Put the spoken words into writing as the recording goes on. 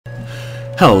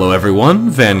Hello everyone,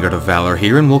 VanguardOfValor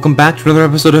here, and welcome back to another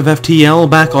episode of FTL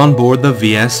back on board the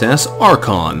VSS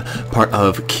Archon, part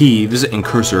of Kieve's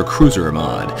Incursor cruiser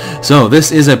mod. So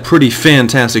this is a pretty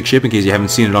fantastic ship in case you haven't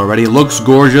seen it already. It looks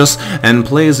gorgeous and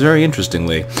plays very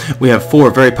interestingly. We have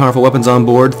 4 very powerful weapons on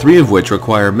board, 3 of which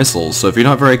require missiles, so if you're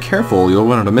not very careful you'll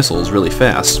run out of missiles really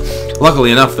fast.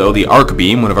 Luckily enough though, the arc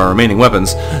beam, one of our remaining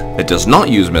weapons that does not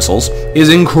use missiles, is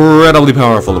incredibly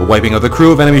powerful at wiping out the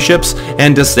crew of enemy ships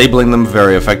and disabling them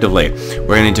very effectively.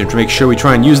 We're going to need to make sure we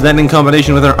try and use that in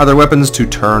combination with our other weapons to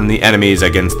turn the enemies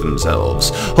against themselves.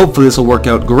 Hopefully this will work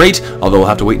out great, although we'll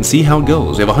have to wait and see how it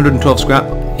goes. We have 112 scrap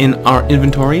in our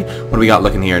inventory. What do we got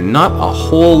looking here? Not a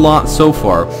whole lot so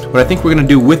far. What I think we're going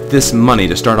to do with this money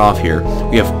to start off here,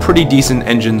 we have pretty decent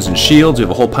engines and shields. We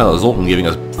have a whole pile of Zoltan giving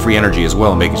us free energy as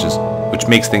well, which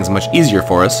makes things much easier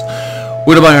for us.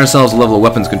 We're going to buy ourselves a level of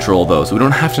weapons control though, so we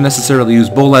don't have to necessarily use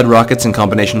bolide rockets in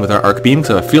combination with our arc beam,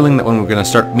 because I have a feeling that when we're going to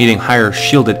start meeting higher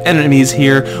shielded enemies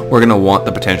here, we're going to want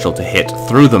the potential to hit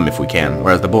through them if we can,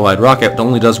 whereas the bolide rocket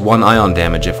only does 1 ion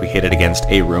damage if we hit it against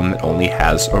a room that only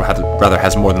has, or rather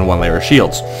has more than 1 layer of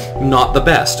shields. Not the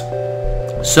best.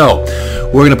 So,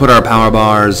 we're going to put our power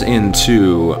bars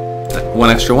into 1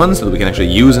 extra one so that we can actually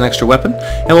use an extra weapon,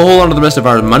 and we'll hold on to the rest of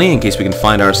our money in case we can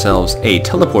find ourselves a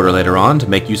teleporter later on to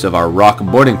make use of our rock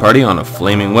boarding party on a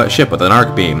flaming wet ship with an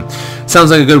arc beam.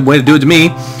 Sounds like a good way to do it to me.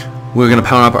 We're going to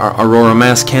power up our Aurora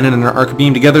mass cannon and our arc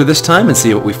beam together this time and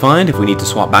see what we find. If we need to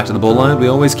swap back to the bolide, we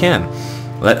always can.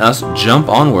 Let us jump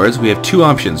onwards. We have 2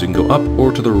 options. We can go up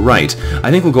or to the right.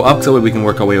 I think we'll go up so that way we can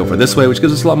work our way over this way, which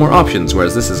gives us a lot more options,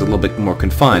 whereas this is a little bit more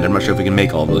confined. I'm not sure if we can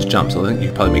make all those jumps, so I think you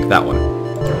can probably make that one.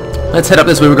 Let's head up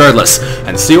this way regardless,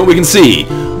 and see what we can see. We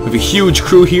have a huge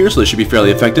crew here, so this should be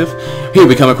fairly effective. Here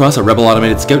we come across a rebel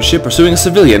automated scout ship pursuing a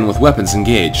civilian with weapons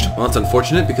engaged. Well, that's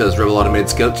unfortunate because rebel automated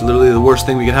scouts are literally the worst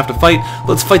thing we could have to fight.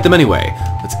 Let's fight them anyway.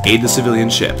 Let's aid the civilian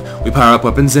ship. We power up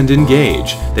weapons and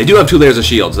engage. They do have 2 layers of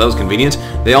shields, that was convenient.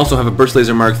 They also have a burst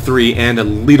laser Mark III and a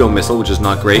Lido missile, which is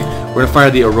not great. We're going to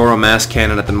fire the Aurora mass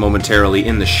cannon at them momentarily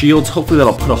in the shields. Hopefully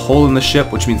that'll put a hole in the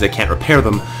ship, which means they can't repair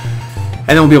them.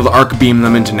 And then we'll be able to arc beam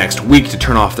them into next week to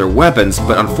turn off their weapons,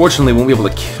 but unfortunately we won't be able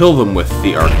to kill them with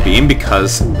the arc beam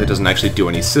because it doesn't actually do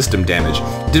any system damage.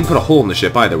 It didn't put a hole in the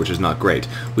ship either, which is not great.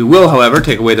 We will, however,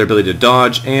 take away their ability to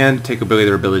dodge and take away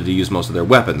their ability to use most of their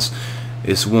weapons.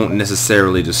 This won't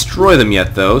necessarily destroy them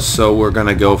yet though, so we're going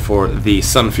to go for the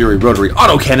Sun Fury rotary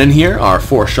autocannon here, our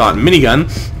 4-shot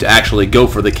minigun, to actually go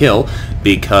for the kill,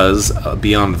 because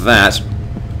beyond that,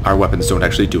 our weapons don't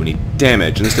actually do any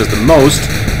damage, and this does the most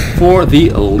for the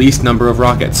least number of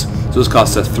rockets. So this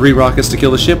costs us 3 rockets to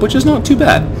kill the ship, which is not too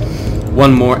bad.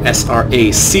 1 more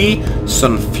SRAC,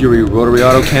 Sun Fury rotary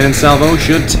autocannon salvo,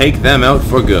 should take them out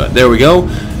for good. There we go.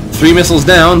 3 missiles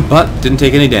down, but didn't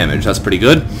take any damage. That's pretty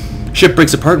good. Ship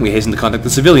breaks apart and we hasten to contact the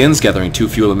civilians, gathering 2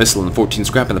 fuel, a missile, and 14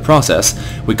 scrap in the process.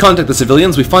 We contact the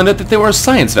civilians, we find out that they were a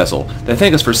science vessel. They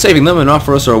thank us for saving them and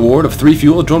offer us a reward of 3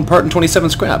 fuel, a drone part, and 27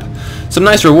 scrap. Some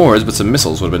nice rewards, but some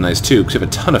missiles would have been nice too, because we have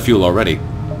a ton of fuel already.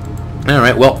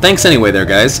 Alright, well, thanks anyway there,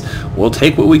 guys. We'll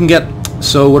take what we can get.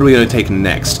 So what are we going to take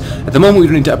next? At the moment we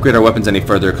don't need to upgrade our weapons any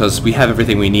further because we have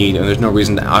everything we need and there's no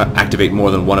reason to activate more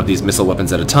than 1 of these missile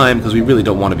weapons at a time because we really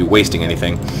don't want to be wasting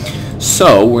anything.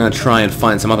 So we're going to try and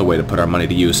find some other way to put our money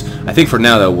to use. I think for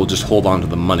now though we'll just hold on to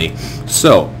the money.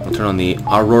 So we'll turn on the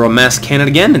Aurora mass cannon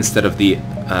again instead of the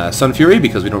Sun Fury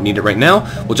because we don't need it right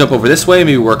now. We'll jump over this way,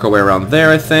 maybe work our way around there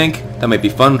I think. That might be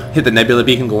fun. Hit the nebula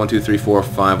beacon, go 1, 2, 3, 4,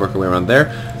 5, work our way around there.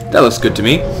 That looks good to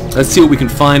me. Let's see what we can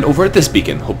find over at this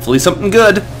beacon. Hopefully something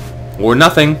good. Or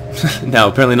nothing. No,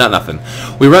 apparently not nothing.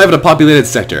 We arrive at a populated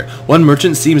sector. 1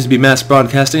 merchant seems to be mass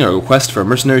broadcasting a request for a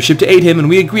mercenary ship to aid him, and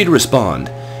we agree to respond.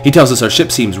 He tells us our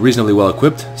ship seems reasonably well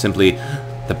equipped. Simply,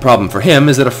 the problem for him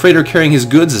is that a freighter carrying his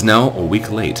goods is now a week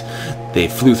late. They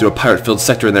flew through a pirate-filled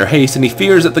sector in their haste, and he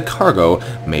fears that the cargo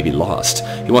may be lost.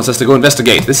 He wants us to go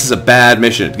investigate. This is a bad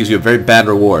mission. It gives you a very bad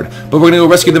reward. But we're going to go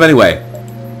rescue them anyway.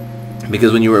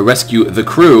 Because when you rescue the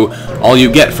crew, all you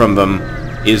get from them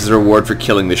is the reward for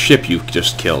killing the ship you've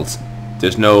just killed.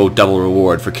 There's no double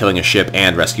reward for killing a ship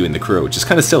and rescuing the crew, which is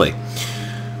kind of silly.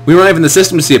 We arrive in the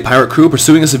system to see a pirate crew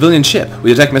pursuing a civilian ship. We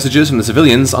detect messages from the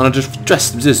civilians on a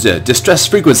distress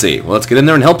frequency. Well, let's get in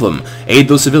there and help them. Aid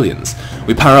those civilians.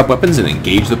 We power up weapons and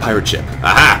engage the pirate ship.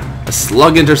 Aha! A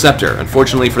slug interceptor.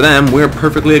 Unfortunately for them, we're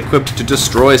perfectly equipped to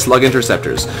destroy slug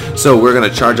interceptors. So we're going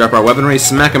to charge up our weaponry,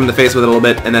 smack them in the face with it a little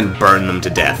bit, and then burn them to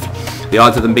death. The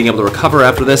odds of them being able to recover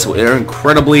after this are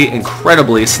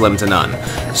incredibly slim to none.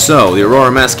 So, the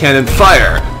Aurora mass cannon,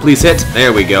 fire! Please hit.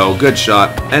 There we go. Good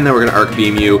shot. And then we're going to arc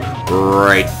beam you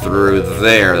right through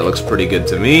there. That looks pretty good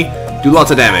to me. Do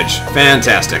lots of damage.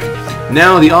 Fantastic.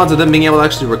 Now, the odds of them being able to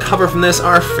actually recover from this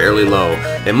are fairly low.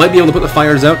 They might be able to put the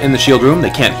fires out in the shield room. They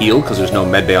can't heal because there's no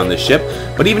medbay on this ship.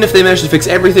 But even if they manage to fix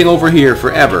everything over here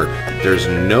forever, there's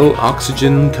no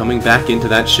oxygen coming back into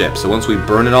that ship. So once we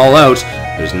burn it all out,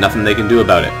 there's nothing they can do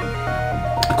about it.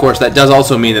 Of course, that does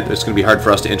also mean that it's going to be hard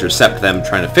for us to intercept them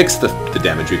trying to fix the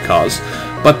damage we caused.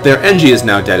 But their NG is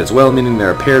now dead as well, meaning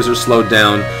their repairs are slowed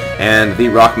down, and the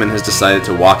Rockman has decided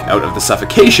to walk out of the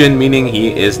suffocation, meaning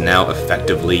he is now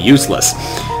effectively useless.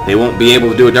 They won't be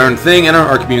able to do a darn thing, and our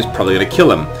arc beam is probably going to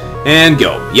kill him. And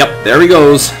go. Yep, there he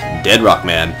goes. Dead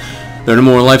Rockman. There are no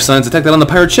more life signs detected on the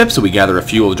pirate ship, so we gather a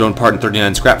fuel, drone part, and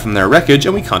 39 scrap from their wreckage,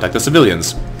 and we contact the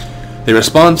civilians. They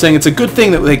respond saying it's a good thing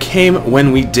that they came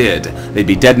when we did. They'd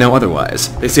be dead now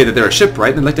otherwise. They say that they're a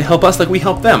shipwright and they'd like to help us like we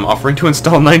helped them, offering to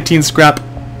install 19 scrap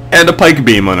and a pike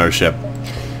beam on our ship.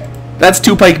 That's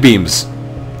 2 pike beams.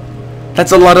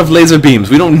 That's a lot of laser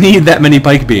beams. We don't need that many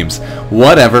pike beams.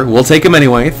 Whatever, we'll take them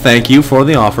anyway. Thank you for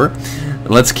the offer.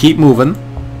 Let's keep moving.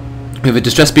 We have a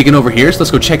distress beacon over here, so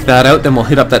let's go check that out. Then we'll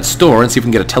hit up that store and see if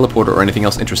we can get a teleporter or anything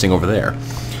else interesting over there.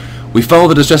 We follow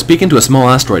the distress beacon to a small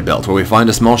asteroid belt where we find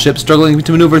a small ship struggling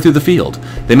to maneuver through the field.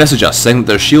 They message us saying that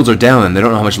their shields are down and they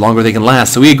don't know how much longer they can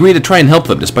last, so we agree to try and help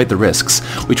them despite the risks.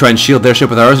 We try and shield their ship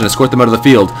with ours and escort them out of the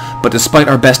field, but despite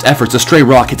our best efforts, a stray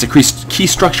rock hits a key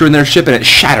structure in their ship and it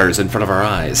shatters in front of our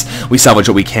eyes. We salvage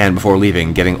what we can before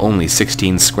leaving, getting only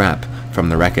 16 scrap from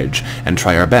the wreckage, and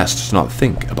try our best to not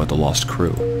think about the lost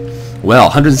crew. Well,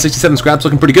 167 scraps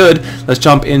looking pretty good. Let's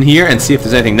jump in here and see if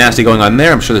there's anything nasty going on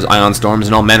there. I'm sure there's ion storms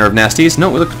and all manner of nasties.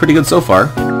 No, it looks pretty good so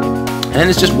far. And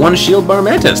it's just one shield bar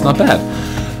mantis, not bad.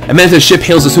 A mantis ship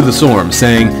hails us through the storm,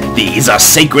 saying, "These are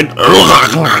sacred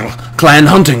clan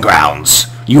hunting grounds.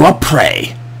 You are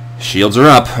prey." Shields are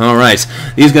up. Alright.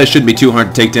 These guys shouldn't be too hard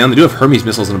to take down. They do have Hermes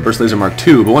missiles and a Burst Laser Mark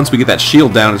II, but once we get that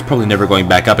shield down, it's probably never going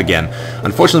back up again.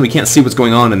 Unfortunately, we can't see what's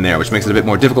going on in there, which makes it a bit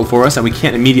more difficult for us, and we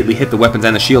can't immediately hit the weapons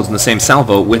and the shields in the same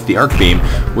salvo with the arc beam,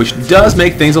 which does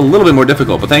make things a little bit more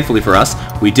difficult, but thankfully for us,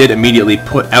 we did immediately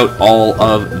put out all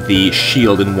of the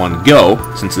shield in one go,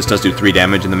 since this does do 3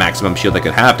 damage, and the maximum shield I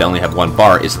could have to only have 1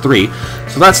 bar is 3,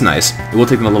 so that's nice. It will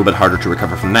take them a little bit harder to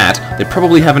recover from that. They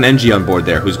probably have an NG on board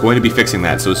there who's going to be fixing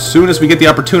that, so as soon as we get the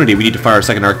opportunity, we need to fire a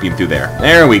second arc beam through there.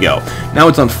 There we go. Now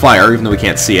it's on fire, even though we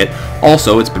can't see it.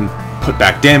 Also, it's been put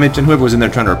back damaged, and whoever was in there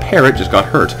trying to repair it just got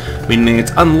hurt, meaning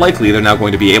it's unlikely they're now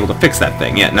going to be able to fix that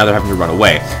thing. Yeah, now they're having to run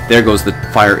away. There goes the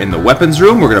fire in the weapons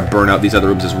room. We're going to burn out these other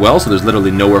rooms as well, so there's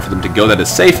literally nowhere for them to go that is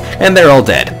safe, and they're all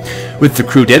dead. With the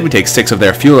crew dead, we take 6 of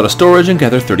their fuel out of storage and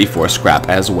gather 34 scrap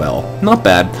as well. Not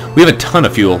bad. We have a ton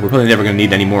of fuel. We're probably never going to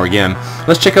need any more again.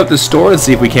 Let's check out this store and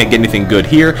see if we can't get anything good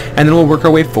here, and then we'll work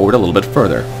our way forward a little bit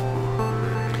further.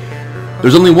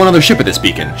 There's only one other ship at this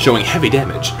beacon, showing heavy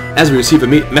damage. As we receive a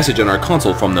message on our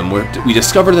console from them, we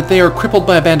discover that they are crippled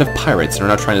by a band of pirates and are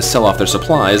now trying to sell off their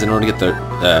supplies in order to get their,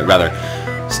 I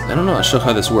don't know, I'm not sure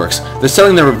how this works. They're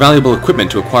selling their valuable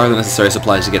equipment to acquire the necessary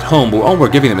supplies to get home, but all we're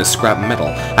giving them is scrap metal.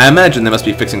 I imagine they must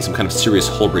be fixing some kind of serious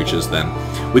hull breaches then.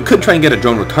 We could try and get a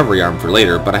drone recovery arm for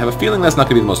later, but I have a feeling that's not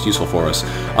going to be the most useful for us.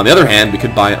 On the other hand, we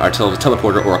could buy our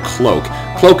teleporter or a cloak.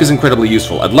 Cloak is incredibly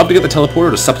useful. I'd love to get the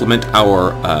teleporter to supplement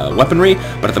our weaponry,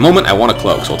 but at the moment I want a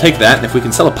cloak, so we'll take that, and if we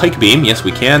can sell a pike beam, yes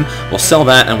we can, we'll sell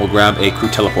that and we'll grab a crew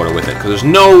teleporter with it, because there's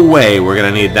no way we're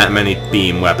going to need that many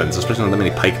beam weapons, especially not that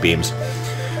many pike beams.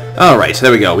 Alright,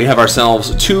 there we go. We have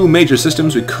ourselves 2 major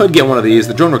systems. We could get one of these.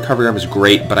 The drone recovery arm is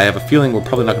great, but I have a feeling we're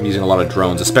probably not going to be using a lot of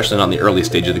drones, especially not in the early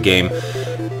stage of the game.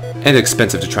 And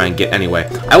expensive to try and get anyway.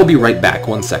 I will be right back.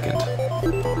 1 second.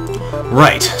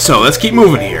 Right, so let's keep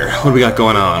moving here. What do we got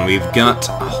going on? We've got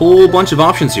a whole bunch of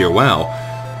options here. Wow.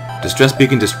 Distress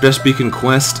beacon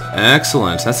quest.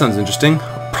 Excellent. That sounds interesting.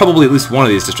 Probably at least one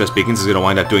of these distress beacons is going to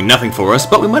wind up doing nothing for us,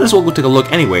 but we might as well go take a look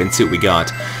anyway and see what we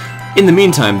got. In the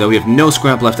meantime, though, we have no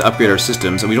scrap left to upgrade our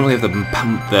systems, and we don't have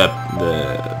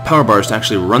the power bars to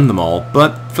actually run them all,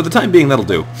 but for the time being, that'll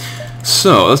do.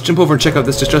 So, let's jump over and check out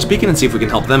this distress beacon and see if we can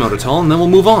help them out at all, and then we'll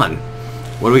move on.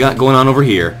 What do we got going on over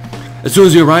here? As soon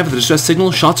as we arrive at the distress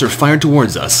signal, shots are fired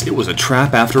towards us. It was a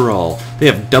trap after all. They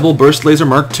have double burst laser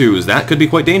Mark IIs. That could be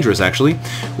quite dangerous, actually.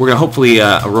 We're going to hopefully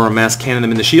Aurora mass cannon them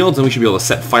in the shields, and we should be able to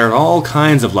set fire to all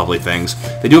kinds of lovely things.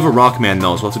 They do have a Rockman,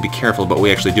 though, so we'll have to be careful about what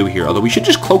we actually do here. Although we should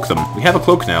just cloak them. We have a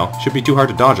cloak now. Shouldn't be too hard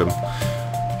to dodge them.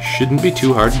 Shouldn't be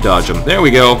too hard to dodge them. There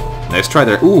we go. Nice try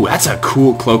there. Ooh, that's a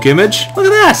cool cloak image. Look at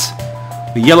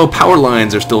that. The yellow power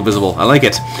lines are still visible. I like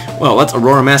it. Well, let's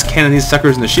Aurora mass cannon these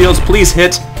suckers in the shields. Please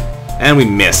hit. And we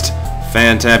missed.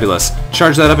 Fantabulous.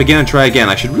 Charge that up again and try again.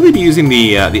 I should really be using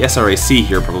the SRAC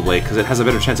here probably, because it has a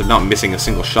better chance of not missing a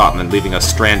single shot and then leaving us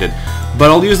stranded. But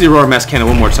I'll use the Aurora Mass Cannon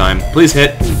one more time. Please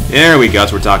hit. There we go,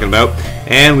 that's what we're talking about.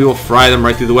 And we will fry them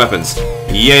right through the weapons.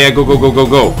 Yeah, go, go, go, go,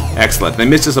 go. Excellent. They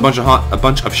missed us a bunch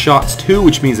of shots too,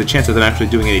 which means the chance of them actually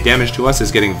doing any damage to us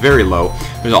is getting very low.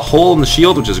 There's a hole in the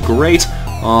shield, which is great.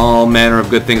 All manner of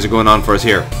good things are going on for us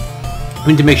here.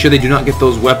 We need to make sure they do not get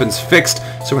those weapons fixed,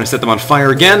 so we're going to set them on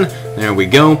fire again. There we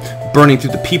go. Burning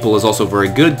through the people is also very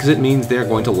good, because it means they're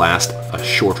going to last a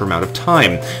shorter amount of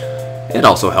time. It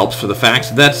also helps for the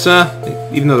fact that,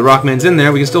 even though the Rockman's in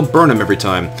there, we can still burn him every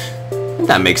time. And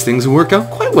that makes things work out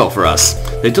quite well for us.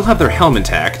 They still have their helm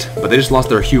intact, but they just lost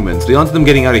their humans. The odds of them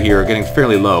getting out of here are getting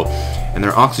fairly low, and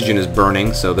their oxygen is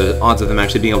burning, so the odds of them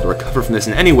actually being able to recover from this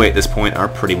in any way at this point are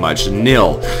pretty much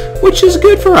nil, which is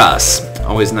good for us.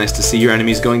 Always nice to see your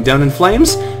enemies going down in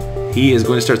flames. He is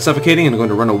going to start suffocating and going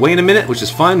to run away in a minute, which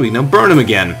is fine. We can now burn him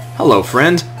again. Hello,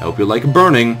 friend. I hope you like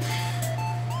burning.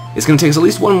 It's going to take us at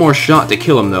least one more shot to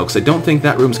kill him, though, because I don't think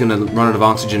that room's going to run out of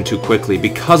oxygen too quickly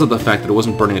because of the fact that it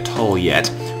wasn't burning at all yet.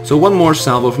 So one more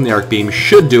salvo from the arc beam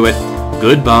should do it.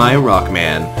 Goodbye,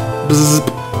 Rockman.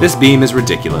 Bzzz. This beam is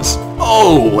ridiculous.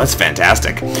 Oh, that's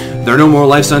fantastic. There are no more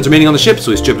life signs remaining on the ship,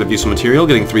 so we stripped of useful material,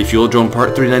 getting 3 fuel, drone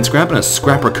part, 39 scrap, and a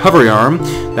scrap recovery arm.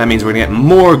 That means we're going to get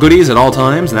more goodies at all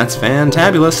times, and that's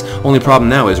fantabulous. Only problem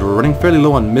now is we're running fairly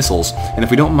low on missiles, and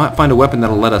if we don't find a weapon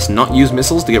that'll let us not use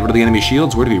missiles to get rid of the enemy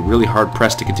shields, we're going to be really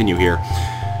hard-pressed to continue here.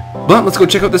 But let's go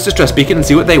check out this distress beacon and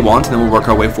see what they want, and then we'll work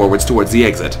our way forwards towards the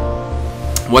exit.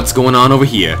 What's going on over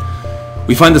here?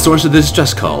 We find the source of the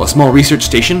distress call, a small research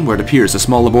station where it appears a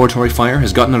small laboratory fire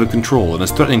has gotten out of control and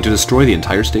is threatening to destroy the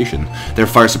entire station. Their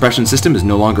fire suppression system is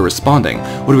no longer responding.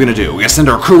 What are we going to do? We're going to send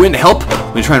our crew in to help? We're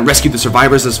going to try and rescue the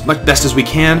survivors as best as we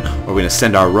can? Or we're going to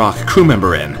send our rock crew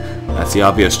member in? That's the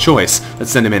obvious choice.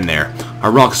 Let's send him in there.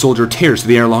 Our rock soldier tears through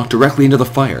the airlock directly into the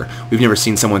fire. We've never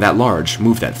seen someone that large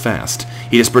move that fast.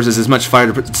 He disperses as much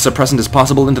fire suppressant as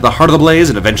possible into the heart of the blaze,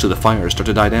 and eventually the fires start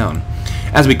to die down.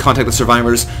 As we contact the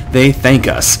survivors, they thank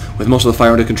us. With most of the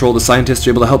fire under control, the scientists are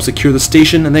able to help secure the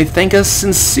station, and they thank us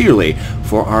sincerely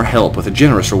for our help with a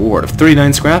generous reward of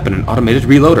 39 scrap and an automated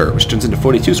reloader, which turns into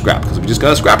 42 scrap because we just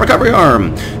got a scrap recovery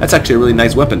arm. That's actually a really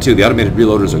nice weapon too. The automated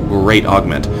reloader is a great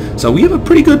augment. So we have a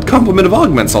pretty good complement of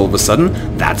augments all of a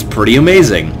sudden. That's pretty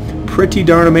amazing. Pretty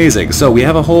darn amazing. So we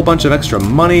have a whole bunch of extra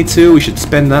money too. We should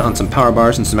spend that on some power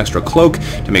bars and some extra cloak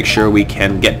to make sure we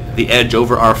can get the edge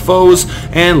over our foes,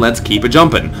 and let's keep it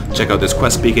jumping. Check out this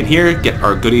quest beacon here, get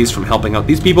our goodies from helping out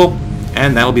these people,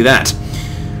 and that'll be that.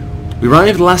 We arrive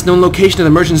at the last known location of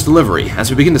the merchant's delivery. As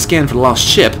we begin to scan for the lost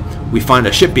ship, we find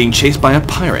a ship being chased by a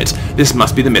pirate. This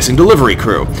must be the missing delivery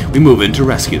crew. We move in to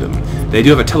rescue them. They do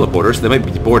have a teleporter, so they might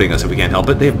be boarding us if we can't help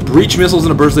it. They have breach missiles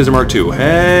and a burst laser Mark II.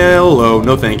 Hello,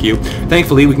 no thank you.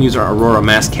 Thankfully, we can use our Aurora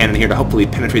Mass Cannon here to hopefully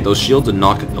penetrate those shields and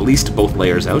knock at least both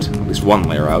layers out. At least one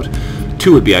layer out.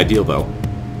 2 would be ideal, though.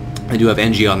 I do have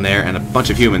NG on there and a bunch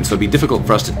of humans, so it'd be difficult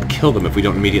for us to kill them if we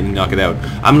don't immediately knock it out.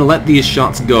 I'm going to let these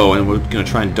shots go, and we're going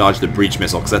to try and dodge the breach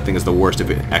missile, because that thing is the worst. If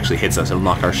it actually hits us, it'll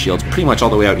knock our shields pretty much all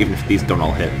the way out, even if these don't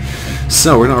all hit.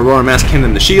 So we're going to Aurora Mass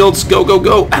Cannon the shields. Go, go,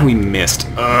 go! And we missed.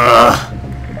 Ugh.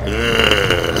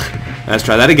 Let's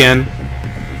try that again.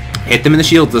 Hit them in the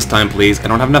shields this time, please. I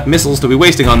don't have enough missiles to be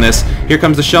wasting on this. Here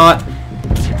comes the shot.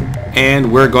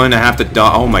 And we're going to have to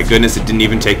dodge. Oh my goodness, it didn't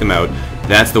even take them out.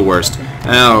 That's the worst.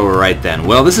 Alright then.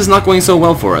 Well, this is not going so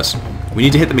well for us. We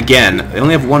need to hit them again. They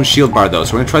only have 1 shield bar though,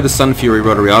 so we're going to try the Sun Fury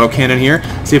rotary autocannon here.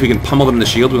 See if we can pummel them in the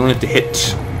shield. We only have to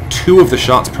hit 2 of the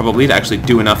shots probably to actually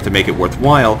do enough to make it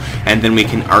worthwhile, and then we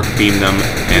can arc beam them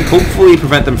and hopefully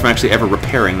prevent them from actually ever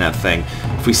repairing that thing.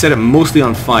 If we set it mostly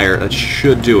on fire, that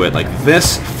should do it. Like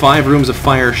this, 5 rooms of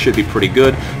fire should be pretty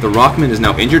good. The Rockman is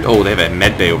now injured. Oh, they have a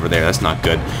med bay over there. That's not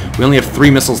good. We only have 3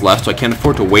 missiles left, so I can't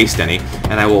afford to waste any.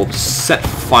 And I will set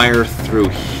fire through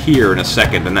here in a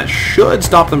second, and that should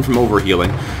stop them from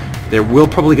overhealing. They will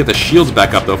probably get the shields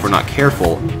back up, though, if we're not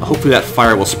careful. Hopefully that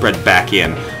fire will spread back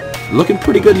in. Looking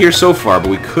pretty good here so far, but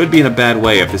we could be in a bad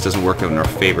way if this doesn't work out in our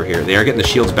favor here. They are getting the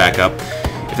shields back up.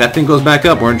 If that thing goes back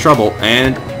up, we're in trouble.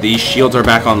 And these shields are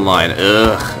back online.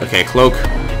 Ugh. Okay, cloak.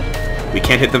 We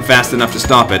can't hit them fast enough to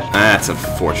stop it. That's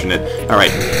unfortunate.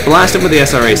 Alright, blast them with the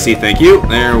SRAC, thank you.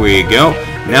 There we go.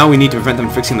 Now we need to prevent them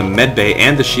fixing the medbay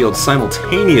and the shield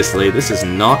simultaneously. This is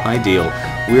not ideal.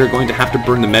 We are going to have to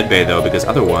burn the medbay though, because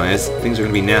otherwise things are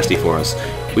going to be nasty for us.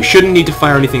 We shouldn't need to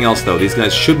fire anything else though. These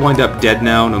guys should wind up dead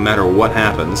now, no matter what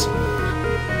happens.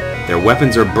 Their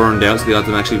weapons are burned out, so the odds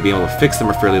of them actually being able to fix them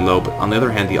are fairly low, but on the other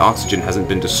hand, the oxygen hasn't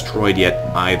been destroyed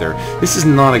yet either. This is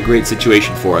not a great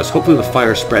situation for us. Hopefully the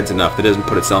fire spreads enough that it doesn't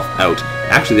put itself out.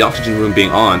 Actually, the oxygen room being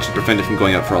on should prevent it from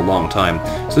going out for a long time,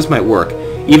 so this might work.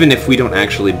 Even if we don't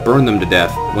actually burn them to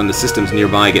death, when the systems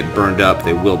nearby get burned up,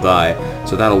 they will die,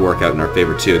 so that'll work out in our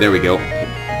favor too. There we go.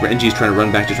 Renji's trying to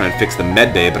run back to try and fix the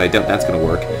med bay, but I doubt that's going to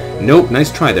work. Nope,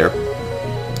 nice try there.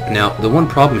 Now, the one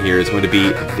problem here is going to be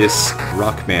this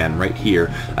Rockman right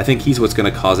here. I think he's what's going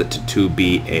to cause it to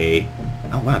be a...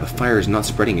 Oh wow, the fire is not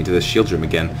spreading into the shield room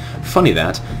again. Funny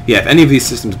that. Yeah, if any of these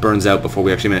systems burns out before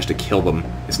we actually manage to kill them,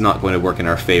 it's not going to work in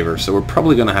our favor, so we're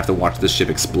probably going to have to watch this ship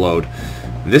explode.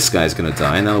 This guy's going to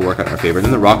die, and that'll work out in our favor. And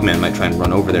then the Rockman might try and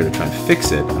run over there to try and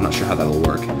fix it. I'm not sure how that'll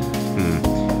work.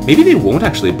 Maybe they won't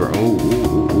actually burn...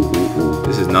 Oh,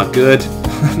 this is not good.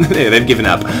 They've given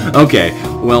up. Okay,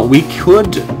 well, we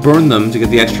could burn them to get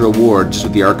the extra reward just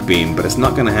with the arc beam, but it's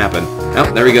not going to happen.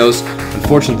 Oh, there he goes.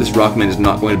 Unfortunately, this Rockman is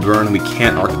not going to burn, and we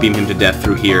can't arc beam him to death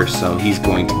through here, so he's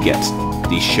going to get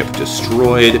the ship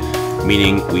destroyed,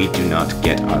 meaning we do not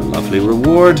get our lovely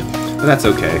reward, but that's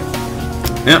okay.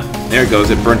 Yeah, there it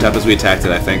goes. It burnt up as we attacked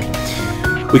it, I think.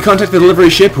 We contact the delivery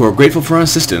ship, who are grateful for our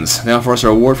assistance. They offer us a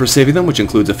reward for saving them, which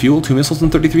includes a fuel, 2 missiles,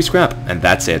 and 33 scrap. And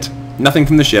that's it. Nothing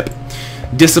from the ship.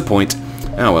 Disappoint.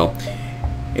 Oh well.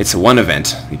 It's one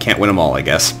event. You can't win them all, I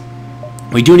guess.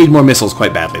 We do need more missiles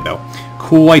quite badly, though.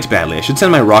 Quite badly. I should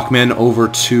send my Rockman over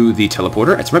to the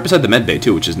teleporter. It's right beside the medbay,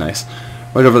 too, which is nice.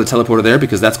 Right over the teleporter there,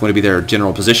 because that's going to be their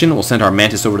general position. We'll send our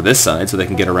Mantis over to this side so they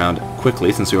can get around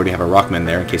quickly, since we already have a Rockman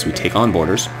there in case we take on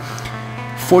boarders.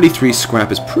 43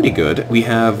 scrap is pretty good. We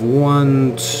have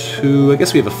 1, 2... I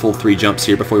guess we have a full 3 jumps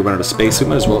here before we run out of space, so we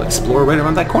might as well explore right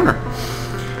around that corner.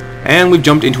 And we've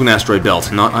jumped into an asteroid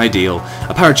belt. Not ideal.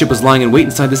 A pirate ship was lying in wait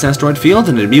inside this asteroid field,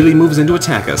 and it immediately moves in to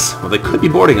attack us. Well, they could be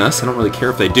boarding us. I don't really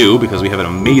care if they do, because we have an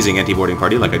amazing anti-boarding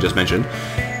party, like I just mentioned.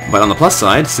 But on the plus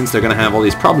side, since they're going to have all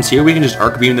these problems here, we can just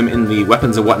arc beam them in the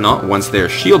weapons and whatnot once their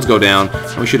shields go down,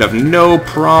 and we should have no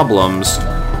problems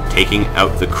taking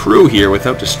out the crew here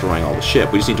without destroying all the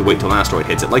ship. We just need to wait till an asteroid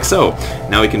hits it, like so.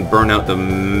 Now we can burn out the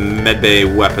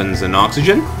medbay weapons and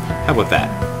oxygen. How about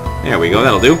that? There we go,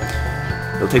 that'll do.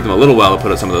 It'll take them a little while to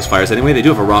put out some of those fires anyway. They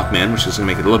do have a Rockman, which is going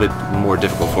to make it a little bit more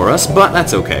difficult for us, but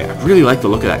that's okay. I really like the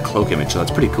look of that cloak image, so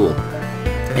that's pretty cool.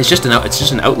 It's just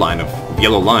an outline of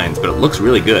yellow lines, but it looks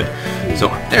really good. So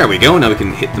there we go. Now we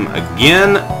can hit them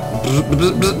again.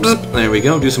 There we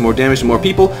go. Do some more damage to more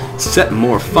people. Set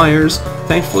more fires.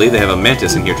 Thankfully, they have a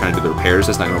Mantis in here trying to do the repairs.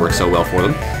 That's not going to work so well for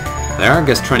them. They are, I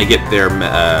guess, trying to get their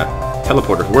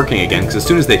teleporter working again, because as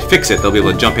soon as they fix it, they'll be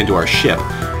able to jump into our ship.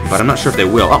 But I'm not sure if they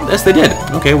will. Oh, yes, they did.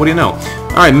 Okay, what do you know?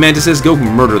 Alright, Mantises, go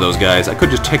murder those guys. I could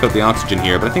just take out the oxygen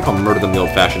here, but I think I'll murder them the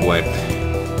old-fashioned way.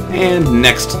 And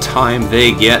next time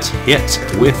they get hit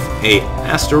with a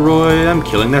asteroid, I'm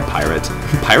killing their pirate.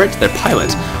 Pirate? Their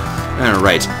pilot.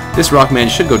 Alright, this Rockman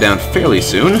should go down fairly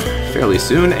soon,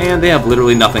 and they have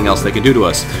literally nothing else they can do to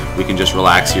us. We can just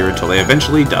relax here until they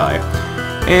eventually die.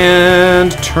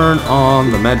 And turn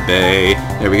on the medbay.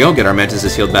 There we go, get our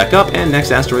Mantises healed back up, and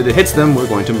next asteroid that hits them, we're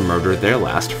going to murder their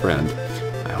last friend.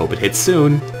 I hope it hits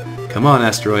soon. Come on,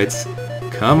 asteroids.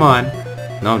 Come on.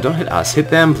 No, don't hit us. Hit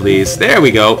them, please. There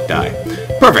we go. Die.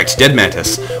 Perfect. Dead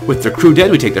Mantis. With their crew dead,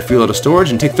 we take their fuel out of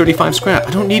storage and take 35 scrap. I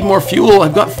don't need more fuel.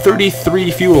 I've got 33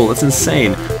 fuel. That's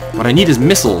insane. What I need is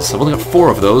missiles. I've only got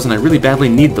 4 of those, and I really badly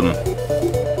need them.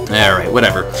 Alright,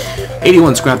 whatever.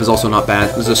 81 scrap is also not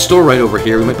bad. There's a store right over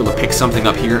here. We might be able to pick something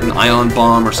up here. An ion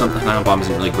bomb or something. An ion bomb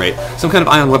isn't really great. Some kind of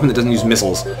ion weapon that doesn't use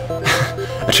missiles.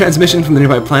 A transmission from the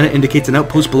nearby planet indicates an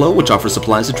outpost below which offers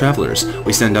supplies to travelers.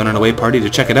 We send down an away party to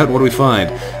check it out, and what do we find?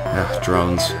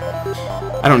 Drones.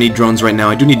 I don't need drones right now.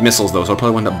 I do need missiles, though, so I'll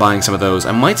probably end up buying some of those.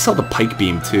 I might sell the pike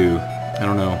beam, too. I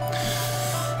don't know.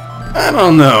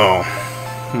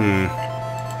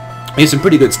 We have some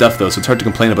pretty good stuff, though, so it's hard to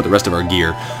complain about the rest of our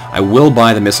gear. I will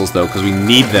buy the missiles, though, because we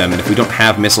need them, and if we don't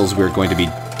have missiles, we're going to be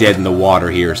dead in the water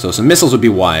here, so some missiles would be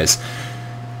wise.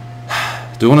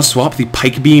 Do we want to swap the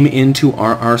pike beam into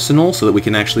our arsenal so that we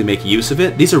can actually make use of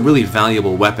it? These are really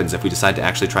valuable weapons if we decide to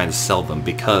actually try and sell them,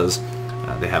 because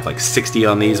they have like 60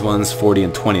 on these ones, 40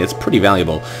 and 20. It's pretty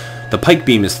valuable. The pike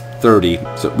beam is 30,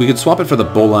 so we could swap it for the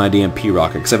bolide EMP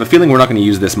rocket, because I have a feeling we're not going to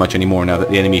use this much anymore now that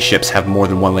the enemy ships have more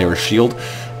than one layer of shield,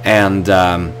 and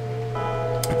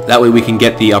that way we can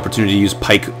get the opportunity to use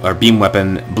pike or beam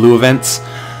weapon blue events,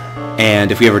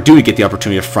 and if we ever do get the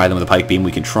opportunity to fry them with a pike beam,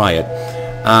 we can try it.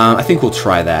 I think we'll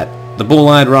try that. The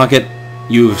bolide rocket,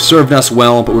 you've served us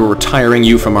well, but we're retiring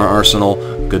you from our arsenal.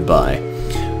 Goodbye.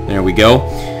 There we go.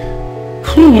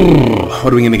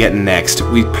 What are we going to get next?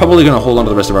 We're probably going to hold on to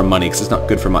the rest of our money because it's not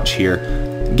good for much here.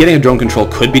 Getting a drone control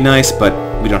could be nice, but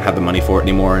we don't have the money for it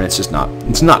anymore, and it's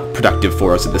not productive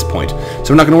for us at this point. So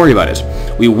we're not going to worry about it.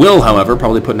 We will, however,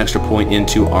 probably put an extra point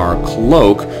into our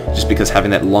cloak, just because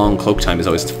having that long cloak time is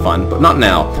always fun, but not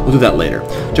now. We'll do that later.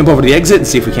 Jump over to the exit and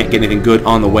see if we can't get anything good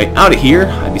on the way out of here.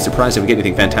 I'd be surprised if we get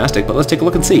anything fantastic, but let's take a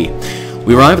look and see.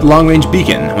 We arrive at the long-range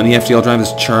beacon. When the FTL drive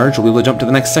is charged, we'll be able to jump to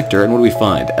the next sector, and what do we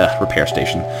find? A repair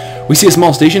station. We see a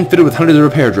small station fitted with hundreds of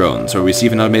repair drones, or we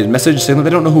receive an automated message saying that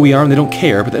they don't know who we are and they don't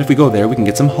care, but that if we go there, we can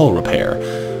get some hull repair.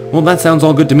 Well, that sounds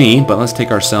all good to me, but let's take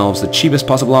ourselves the cheapest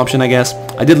possible option, I guess.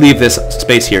 I did leave this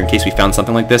space here in case we found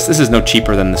something like this. This is no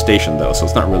cheaper than the station, though, so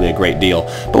it's not really a great deal,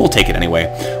 but we'll take it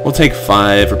anyway. We'll take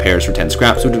 5 repairs for 10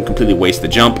 scraps, so we didn't completely waste the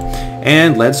jump,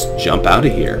 and let's jump out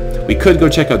of here. We could go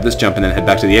check out this jump and then head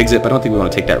back to the exit, but I don't think we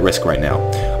want to take that risk right now.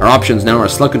 Our options now are a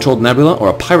slug-controlled nebula or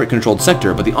a pirate-controlled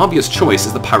sector, but the obvious choice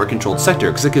is the pirate-controlled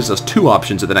sector, because it gives us 2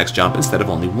 options at the next jump instead of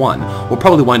only 1. We'll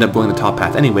probably wind up going the top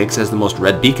path anyway, because it has the most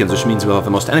red beacons, which means we'll have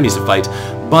the most enemies to fight,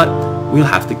 but we'll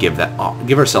have to give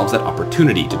ourselves that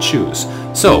opportunity to choose.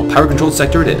 So, pirate-controlled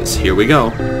sector it is. Here we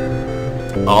go.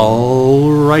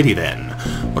 Alrighty then.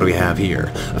 What do we have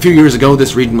here? A few years ago,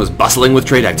 this region was bustling with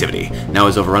trade activity. Now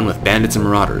it's overrun with bandits and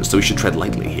marauders, so we should tread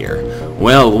lightly here.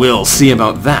 Well, we'll see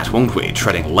about that, won't we?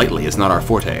 Treading lightly is not our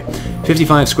forte.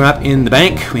 55 scrap in the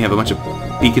bank. We have a bunch of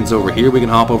beacons over here we can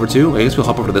hop over to. I guess we'll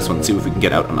hop over to this one and see if we can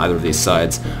get out on either of these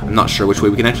sides. I'm not sure which way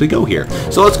we can actually go here.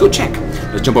 So let's go check.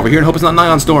 Let's jump over here and hope it's not an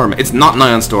ion storm. It's not an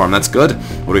ion storm. That's good.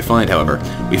 What do we find, however?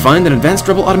 We find an advanced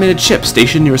rebel automated ship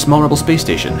stationed near a small rebel space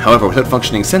station. However, without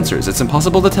functioning sensors, it's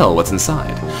impossible to tell what's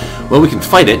inside. Well, we can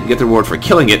fight it, get the reward for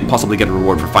killing it, and possibly get a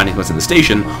reward for finding what's in the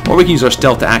station, or we can use our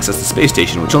stealth to access the space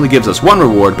station, which only gives us 1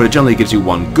 reward, but it generally gives you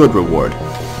 1 good reward.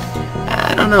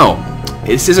 I don't know.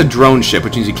 This is a drone ship,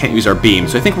 which means we can't use our beam,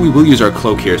 so I think we will use our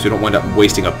cloak here so we don't wind up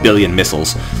wasting a billion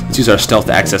missiles. Let's use our stealth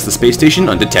to access the space station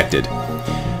undetected.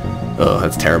 Oh,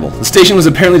 that's terrible. The station was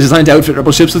apparently designed to outfit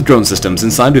rebel ships with drone systems.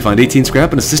 Inside we find 18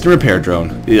 scrap and a system repair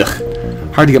drone. Ugh.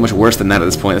 Hard to get much worse than that at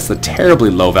this point. That's a terribly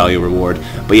low value reward.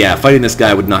 But yeah, fighting this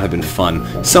guy would not have been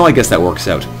fun, so I guess that works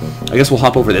out. I guess we'll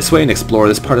hop over this way and explore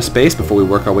this part of space before we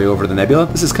work our way over to the nebula.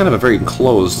 This is kind of a very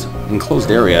enclosed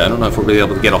area. I don't know if we'll be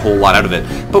able to get a whole lot out of it,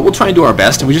 but we'll try and do our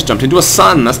best, and we just jumped into a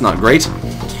sun. That's not great.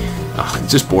 Ugh,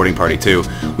 it's just boarding party, too.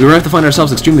 We arrived to find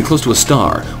ourselves extremely close to a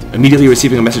star. Immediately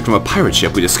receiving a message from a pirate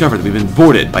ship, we discovered that we've been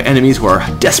boarded by enemies who are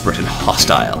desperate and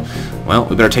hostile. Well,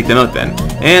 we better take them out then.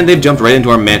 And they've jumped right into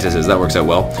our mantises. That works out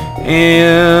well.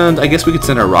 And I guess we could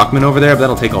send our rockman over there, but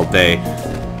that'll take all day.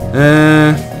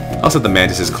 I'll set the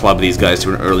mantises club these guys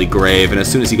to an early grave, and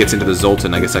as soon as he gets into the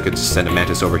Zoltan, I guess I could just send a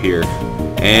mantis over here.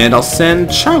 And I'll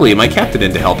send Charlie, my captain,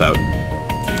 in to help out.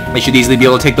 I should easily be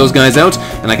able to take those guys out,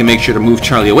 and I can make sure to move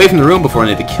Charlie away from the room before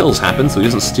any of the kills happen, so he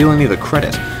doesn't steal any of the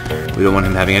credit. We don't want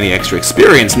him having any extra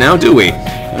experience now, do we?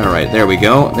 Alright, there we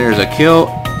go. There's a kill,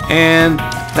 and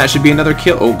that should be another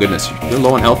kill. Oh goodness, you're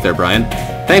low on health there, Brian.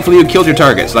 Thankfully you killed your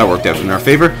target, so that worked out in our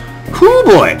favor. Cool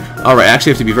boy! Alright, I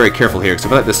actually have to be very careful here, because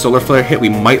if I let this solar flare hit, we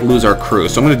might lose our crew.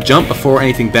 So I'm going to jump before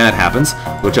anything bad happens.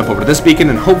 We'll jump over to this beacon,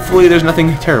 and hopefully there's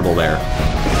nothing terrible there.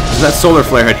 If that solar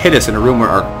flare had hit us in a room where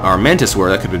our mantis were,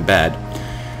 that could have been bad.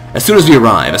 As soon as we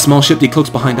arrive, a small ship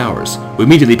decloaks behind ours. We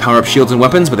immediately power up shields and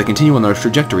weapons, but they continue on their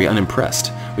trajectory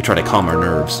unimpressed. We try to calm our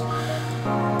nerves.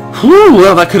 Whew,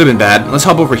 well, that could have been bad. Let's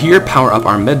hop over here, power up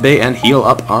our medbay, and heal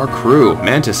up our crew.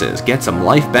 Mantises, get some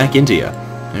life back into you.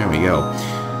 There we go.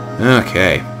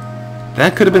 Okay.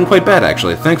 That could have been quite bad,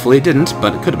 actually. Thankfully it didn't,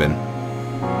 but it could have been.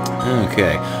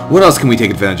 Okay. What else can we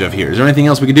take advantage of here? Is there anything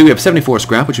else we can do? We have 74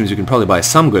 scrap, which means we can probably buy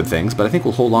some good things, but I think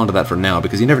we'll hold on to that for now,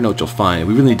 because you never know what you'll find.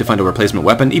 We really need to find a replacement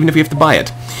weapon, even if we have to buy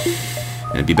it.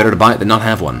 And it'd be better to buy it than not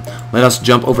have one. Let us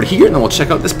jump over here, and then we'll check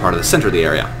out this part of the center of the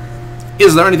area.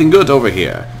 Is there anything good over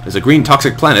here? There's a green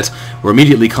toxic planet. We're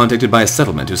immediately contacted by a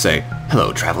settlement who say,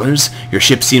 "Hello, travelers. Your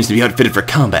ship seems to be outfitted for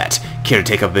combat. Care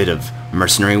to take a bit of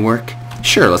mercenary work?"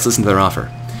 Sure, let's listen to their offer.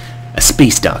 A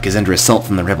space dock is under assault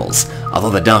from the rebels. Although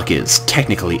the dock is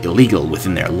technically illegal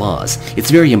within their laws,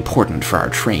 it's very important for our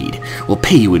trade. We'll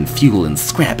pay you in fuel and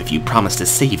scrap if you promise to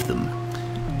save them.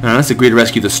 Now, let's agree to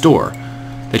rescue the store.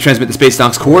 They transmit the space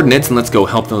dock's coordinates, and let's go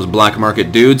help those black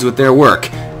market dudes with their work.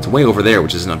 It's way over there,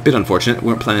 which is a bit unfortunate. We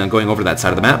weren't planning on going over to that side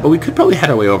of the map, but we could probably head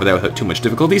our way over there without too much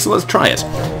difficulty, so let's try it.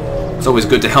 It's always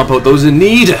good to help out those in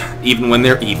need, even when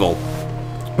they're evil.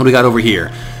 What do we got over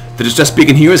here? The distress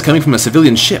beacon here is coming from a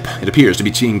civilian ship. It appears to be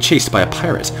being chased by a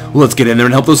pirate. Well, let's get in there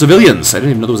and help those civilians. I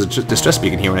didn't even know there was a distress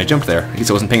beacon here when I jumped there. At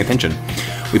least I wasn't paying attention.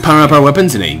 We power up our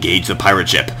weapons and engage the pirate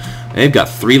ship. They've got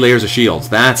 3 layers of shields.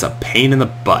 That's a pain in the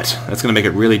butt. That's going to make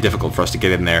it really difficult for us to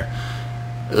get in there.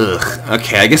 Ugh.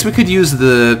 Okay, I guess we could use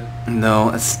the...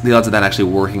 No, the odds of that actually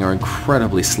working are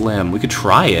incredibly slim. We could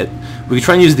try it. We could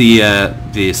try and use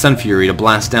the Sun Fury to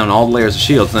blast down all the layers of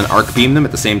shields and then arc beam them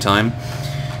at the same time.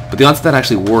 But the odds of that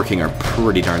actually working are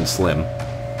pretty darn slim.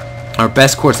 Our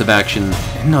best course of action...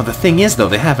 No, the thing is, though,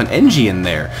 they have an NG in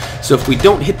there. So if we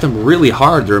don't hit them really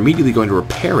hard, they're immediately going to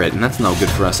repair it, and that's no good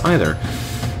for us either.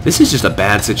 This is just a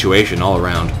bad situation all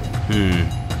around.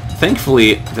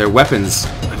 Thankfully, their weapons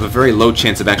have a very low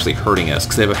chance of actually hurting us,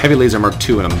 because they have a heavy laser Mark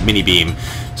II and a mini beam,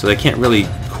 so they can't really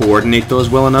coordinate those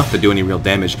well enough to do any real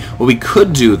damage. What we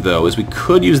could do, though, is we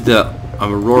could use the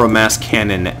Aurora Mass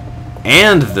Cannon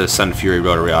and the Sun Fury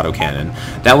Rotary Autocannon.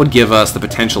 That would give us the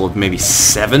potential of maybe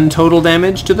 7 total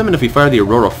damage to them, and if we fire the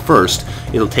Aurora first,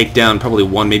 it'll take down probably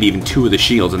 1, maybe even 2 of the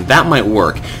shields, and that might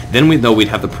work. Then we'd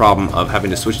have the problem of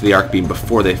having to switch to the arc beam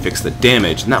before they fix the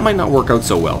damage, and that might not work out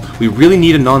so well. We really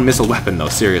need a non-missile weapon, though,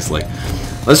 seriously.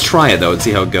 Let's try it, though, and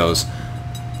see how it goes.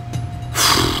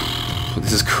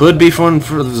 Could be fun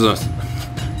for...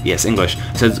 Yes, English.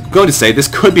 So it's going to say this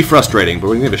could be frustrating, but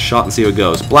we're going to give it a shot and see how it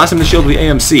goes. Blast him in the shield with the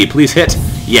AMC. Please hit.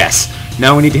 Yes.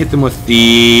 Now we need to hit them with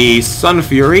the Sun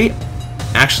Fury.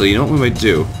 Actually, you know what we might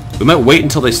do? We might wait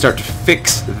until they start to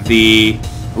fix the...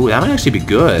 Ooh, that might actually be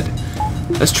good.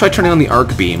 Let's try turning on the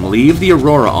arc beam. Leave the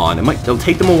Aurora on. It'll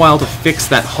take them a while to fix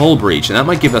that hull breach, and that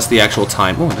might give us the actual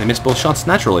time. Oh, I missed both shots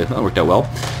naturally. That worked out well.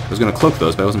 I was going to cloak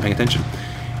those, but I wasn't paying attention.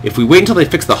 If we wait until they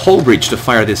fix the hull breach to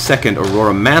fire this second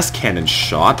Aurora Mass Cannon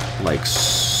shot, like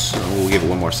so, we'll give it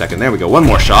 1 more second. There we go, 1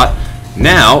 more shot.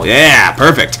 Now, yeah,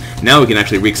 perfect. Now we can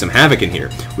actually wreak some havoc in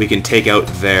here. We can take out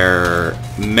their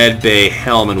medbay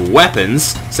helm and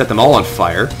weapons, set them all on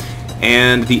fire,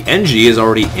 and the NG is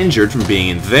already injured from being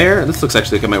in there. This looks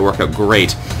actually like it might work out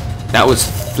great. That was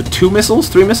 2 missiles?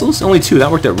 3 missiles? Only 2. That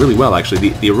worked out really well, actually.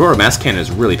 The Aurora Mass Cannon is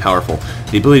really powerful.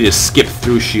 The ability to skip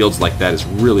through shields like that is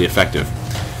really effective.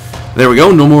 There we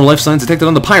go, no more life signs detected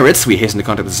on the pirates. We hasten to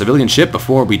contact the civilian ship.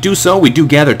 Before we do so, we do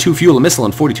gather 2 fuel, a missile,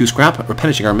 and 42 scrap,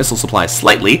 replenishing our missile supply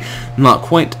slightly. Not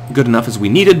quite good enough as we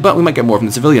needed, but we might get more from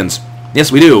the civilians. Yes,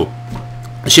 we do.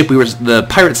 The ship the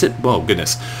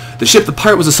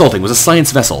pirate was assaulting was a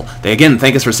science vessel. They again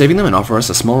thank us for saving them and offer us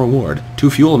a small reward. 2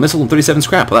 fuel, a missile, and 37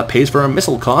 scrap. Well, that pays for our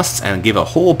missile costs and give a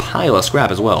whole pile of scrap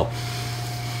as well.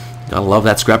 Gotta love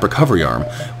that scrap recovery arm.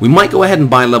 We might go ahead and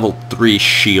buy level 3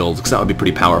 shields, because that would be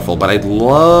pretty powerful, but I'd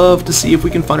love to see if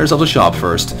we can find ourselves a shop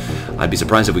first. I'd be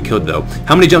surprised if we could, though.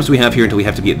 How many jumps do we have here until we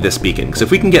have to be at this beacon? Because if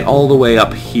we can get all the way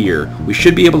up here, we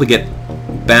should be able to get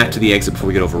back to the exit before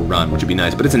we get overrun, which would be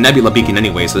nice. But it's a nebula beacon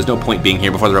anyway, so there's no point being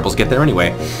here before the rebels get there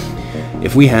anyway.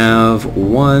 If we have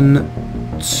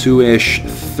 1,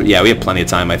 2-ish, yeah, we have plenty of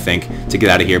time, I think, to get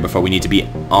out of here before we need to be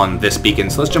on this beacon.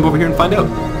 So let's jump over here and find out.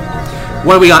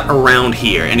 What do we got around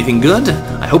here? Anything good?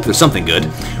 I hope there's something good.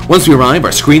 Once we arrive,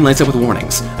 our screen lights up with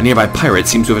warnings. A nearby pirate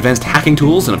seems to have advanced hacking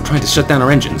tools and have tried to shut down our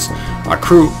engines. Our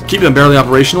crew keep them barely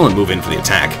operational and move in for the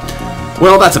attack.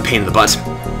 Well, that's a pain in the butt.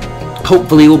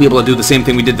 Hopefully we'll be able to do the same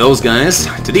thing we did those guys.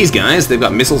 To these guys, they've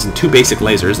got missiles and 2 basic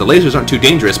lasers. The lasers aren't too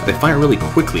dangerous, but they fire really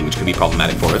quickly, which could be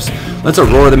problematic for us. Let's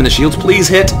Aurora them in the shields. Please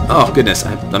hit! Oh, goodness.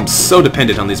 I'm so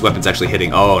dependent on these weapons actually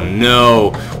hitting. Oh,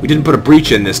 no. We didn't put a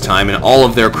breach in this time, and all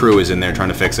of their crew is in there trying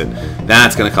to fix it.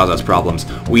 That's going to cause us problems.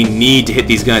 We need to hit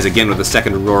these guys again with the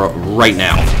second Aurora right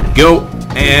now. Go!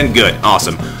 And good.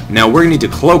 Awesome. Now we're going to need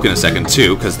to cloak in a second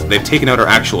too, because they've taken out our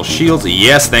actual shields.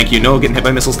 Yes, thank you. No getting hit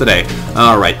by missiles today.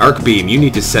 Alright, Arc Beam, you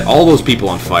need to set all those people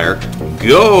on fire.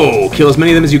 Go! Kill as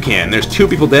many of them as you can. There's 2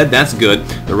 people dead, that's good.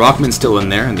 The Rockman's still in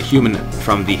there, and the human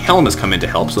from the helm has come in to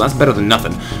help, so that's better than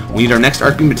nothing. We need our next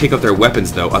Arc Beam to take out their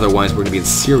weapons though, otherwise we're going to be in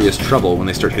serious trouble when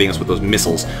they start hitting us with those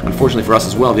missiles. Unfortunately for us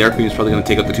as well, the Arc Beam is probably going to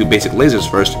take out the 2 basic lasers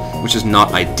first, which is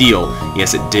not ideal.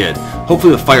 Yes, it did.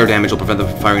 Hopefully the fire damage will prevent them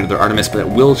from firing into their Artemis, but it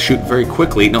will shoot very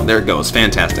quickly. No, there it goes.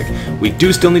 Fantastic. We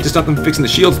do still need to stop them fixing the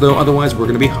shields, though, otherwise we're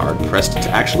going to be hard-pressed to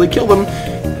actually kill them.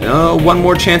 1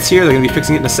 more chance here. They're going to be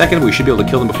fixing it in a second, but we should be able to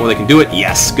kill them before they can do it.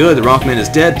 Yes, good. The Rockman is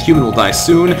dead. The human will die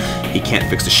soon. He can't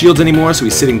fix the shields anymore, so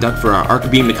he's sitting duck for our Arc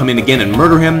Beam to come in again and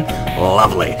murder him.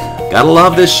 Lovely. Gotta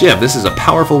love this ship. This is a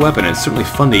powerful weapon, and it's certainly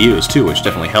fun to use, too, which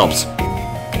definitely helps.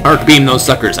 Arc Beam those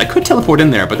suckers. I could teleport in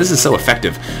there, but this is so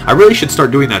effective. I really should start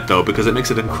doing that, though, because it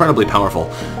makes it incredibly powerful.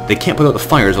 They can't put out the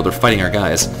fires while they're fighting our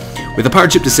guys. With the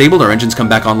pirate ship disabled, our engines come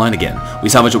back online again. We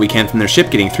salvage what we can from their ship,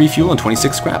 getting 3 fuel and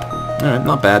 26 scrap. Alright,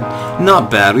 not bad. Not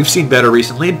bad. We've seen better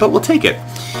recently, but we'll take it.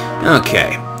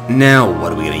 Okay, now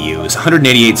what are we going to use?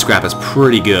 188 scrap is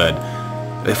pretty good.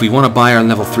 If we want to buy our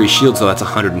level 3 shields, though, that's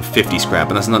 150 scrap,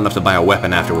 and that's not enough to buy a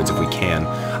weapon afterwards if we can.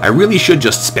 I really should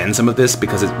just spend some of this,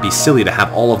 because it'd be silly to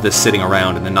have all of this sitting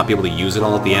around and then not be able to use it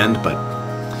all at the end, but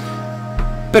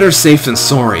better safe than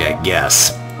sorry, I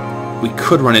guess. We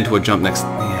could run into a jump next...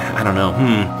 Yeah, I don't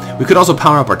know. We could also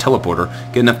power up our teleporter,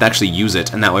 get enough to actually use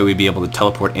it, and that way we'd be able to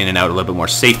teleport in and out a little bit more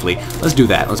safely. Let's do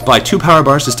that. Let's buy 2 power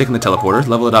bars to stick in the teleporter,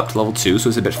 level it up to level 2, so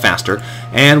it's a bit faster,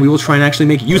 and we will try and actually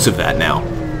make use of that now.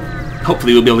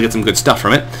 Hopefully we'll be able to get some good stuff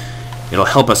from it. It'll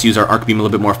help us use our arc beam a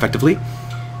little bit more effectively.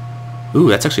 Ooh,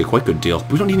 that's actually a quite good deal.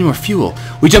 We don't need any more fuel.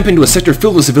 We jump into a sector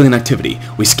filled with civilian activity.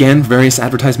 We scan various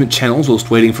advertisement channels whilst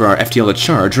waiting for our FTL to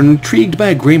charge, and are intrigued by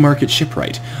a grey market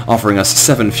shipwright, offering us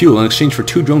 7 fuel in exchange for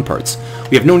 2 drone parts.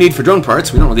 We have no need for drone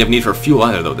parts. We don't really have need for fuel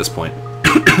either, though, at this point.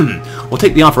 We'll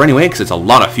take the offer anyway, because it's a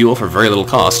lot of fuel for very little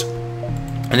cost.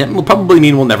 And it will probably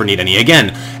mean we'll never need any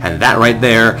again. And that right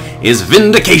there is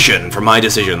vindication for my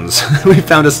decisions. We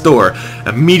found a store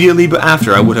immediately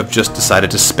after I would have just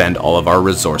decided to spend all of our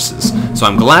resources. So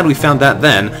I'm glad we found that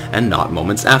then, and not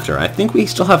moments after. I think we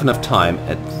still have enough time.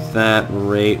 At that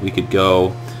rate, we could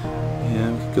go...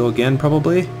 Yeah, we could go again,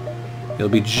 probably. It'll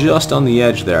be just on the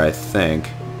edge there, I think,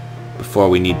 before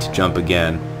we need to jump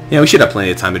again. Yeah, we should have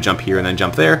plenty of time to jump here and then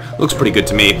jump there. Looks pretty good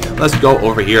to me. Let's go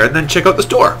over here and then check out the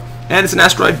store. And it's an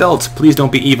asteroid belt. Please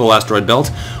don't be evil, asteroid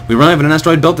belt. We arrive at an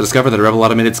asteroid belt to discover that a rebel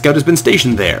automated scout has been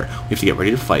stationed there. We have to get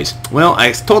ready to fight. Well,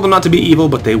 I told them not to be evil,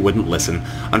 but they wouldn't listen.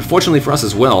 Unfortunately for us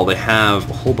as well, they have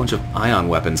a whole bunch of ion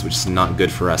weapons, which is not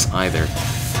good for us either.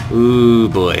 Ooh,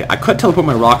 boy. I could teleport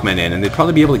my rockmen in, and they'd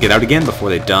probably be able to get out again before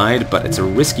they died, but it's a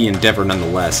risky endeavor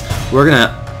nonetheless. We're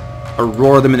gonna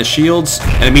Aurora them in the shields,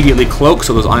 and immediately cloak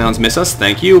so those ions miss us.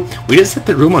 Thank you. We just set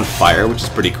the room on fire, which is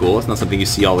pretty cool. It's not something you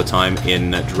see all the time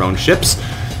in drone ships.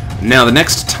 Now, the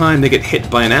next time they get hit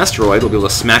by an asteroid, we'll be able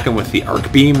to smack them with the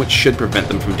arc beam, which should prevent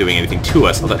them from doing anything to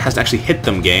us. Although it has to actually hit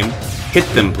them, game. Hit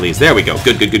them, please. There we go.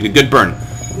 Good, good, good, good, good burn.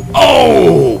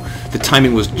 Oh! The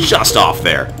timing was just off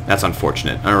there. That's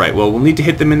unfortunate. Alright, well, we'll need to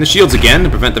hit them in the shields again to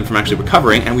prevent them from actually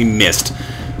recovering, and we missed.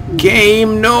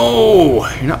 Game, no!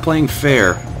 You're not playing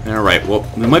fair. Alright, well,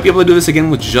 we might be able to do this again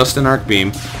with just an arc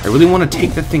beam. I really want to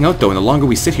take that thing out, though, and the longer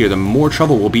we sit here, the more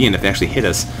trouble we'll be in if they actually hit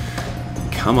us.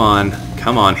 Come on,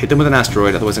 come on, hit them with an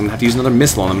asteroid, otherwise I'm going to have to use another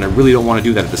missile on them, and I really don't want to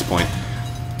do that at this point.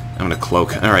 I'm going to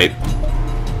cloak. Alright.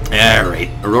 Alright,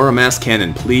 Aurora Mass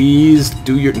Cannon, please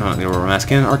do your... No, Aurora Mass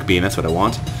Cannon, arc beam, that's what I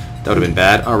want. That would have been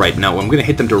bad. Alright, now I'm going to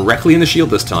hit them directly in the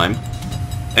shield this time.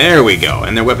 There we go,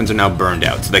 and their weapons are now burned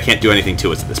out, so they can't do anything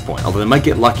to us at this point. Although they might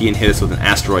get lucky and hit us with an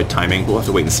asteroid timing. We'll have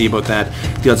to wait and see about that.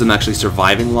 The odds of them actually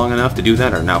surviving long enough to do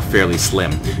that are now fairly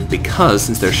slim. Because,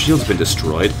 since their shield's been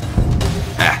destroyed,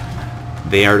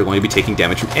 they are going to be taking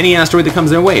damage from any asteroid that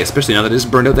comes their way, especially now that it has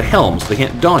burned out the helm, so they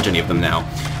can't dodge any of them now.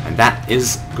 And that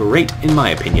is great, in my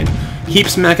opinion. Keep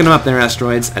smacking them up there,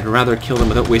 asteroids. I'd rather kill them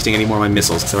without wasting any more of my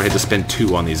missiles, because I had to spend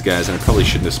 2 on these guys, and I probably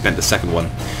shouldn't have spent the second one.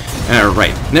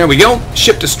 Alright, there we go.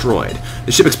 Ship destroyed.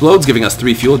 The ship explodes, giving us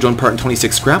 3 fuel, drone part, and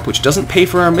 26 scrap, which doesn't pay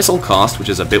for our missile cost, which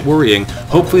is a bit worrying.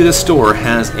 Hopefully this store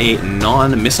has a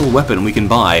non-missile weapon we can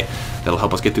buy that'll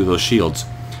help us get through those shields.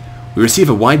 We receive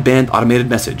a wideband automated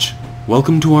message.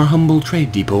 Welcome to our humble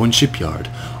trade depot and shipyard.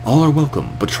 All are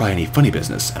welcome, but try any funny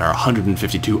business, and our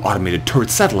 152 automated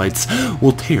turret satellites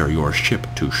will tear your ship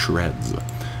to shreds.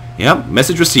 Yep,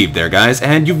 message received there, guys,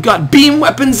 and you've got beam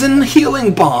weapons and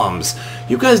healing bombs!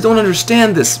 You guys don't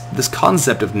understand this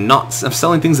concept of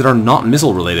selling things that are not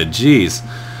missile-related, jeez.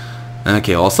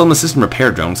 Okay, well, I'll sell them the system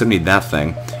repair drone, because I need that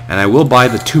thing. And I will buy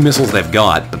the 2 missiles they've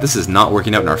got, but this is not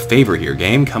working out in our favor here,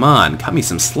 game. Come on, cut me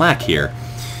some slack here.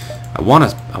 I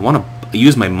wanna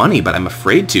use my money, but I'm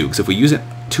afraid to, because if we use it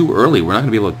too early, we're not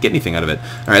going to be able to get anything out of it.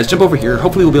 Alright, let's jump over here.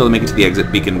 Hopefully we'll be able to make it to the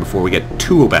exit beacon before we get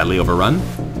too badly overrun.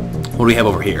 What do we have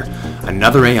over here?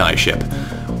 Another AI ship.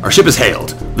 Our ship is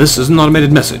hailed. This is an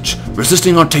automated message.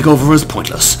 Resisting our takeover is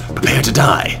pointless. Prepare to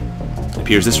die. It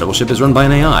appears this rebel ship is run by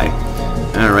an AI.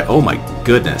 Alright, oh my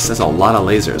goodness, that's a lot of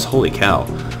lasers. Holy cow.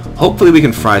 Hopefully we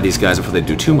can fry these guys before they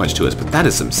do too much to us, but that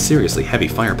is some seriously heavy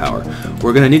firepower.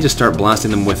 We're going to need to start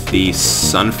blasting them with the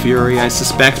Sun Fury, I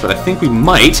suspect, but I think we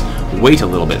might wait a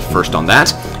little bit first on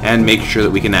that and make sure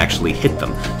that we can actually hit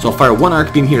them. So I'll fire 1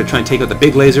 arc beam here to try and take out the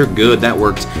big laser. Good, that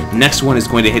worked. Next one is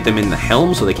going to hit them in the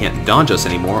helm so they can't dodge us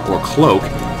anymore, or cloak.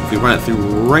 If we run it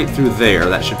right through there,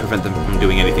 that should prevent them from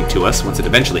doing anything to us once it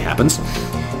eventually happens.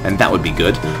 And that would be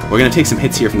good. We're going to take some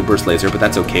hits here from the burst laser, but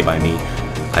that's okay by me.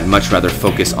 I'd much rather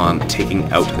focus on taking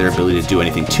out their ability to do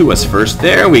anything to us first.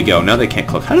 There we go. Now they can't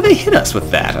cloak. How did they hit us with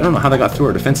that? I don't know how they got through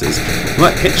our defenses.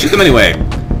 What? Shoot them anyway.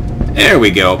 There we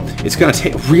go. It's going to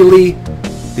take... Really?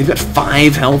 They've got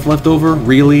 5 health left over?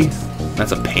 Really?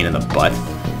 That's a pain in the butt.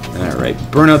 Alright,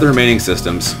 burn out the remaining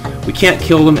systems. We can't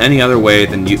kill them any other way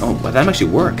than you... Oh, that might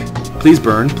actually work. Please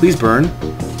burn, please burn.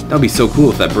 That would be so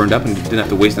cool if that burned up and didn't have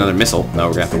to waste another missile. No,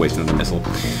 we're going to have to waste another missile.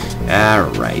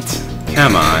 Alright,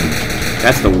 come on.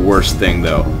 That's the worst thing,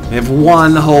 though. We have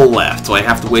one hole left, so I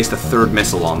have to waste a third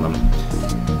missile on them.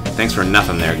 Thanks for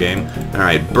nothing there, game.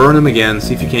 Alright, burn them again.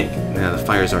 See if you can't... Nah, the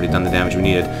fire's already done the damage we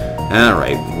needed.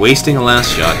 Alright, wasting a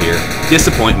last shot here.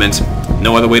 Disappointment.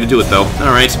 No other way to do it, though.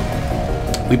 Alright.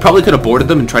 We probably could have boarded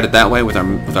them and tried it that way with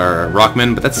our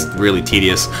rockmen, but that's really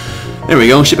tedious. There we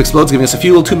go. Ship explodes, giving us a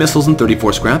fuel, 2 missiles, and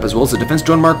 34 scrap, as well as a defense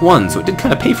drone Mark 1, so it did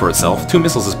kind of pay for itself. 2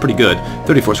 missiles is pretty good.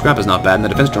 34 scrap is not bad, and the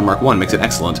defense drone Mark 1 makes it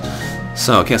excellent.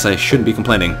 So, I guess I shouldn't be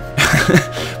complaining.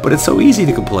 But it's so easy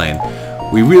to complain.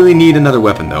 We really need another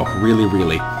weapon, though. Really,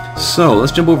 really. So,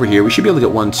 let's jump over here. We should be able to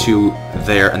get 1, 2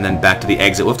 there, and then back to the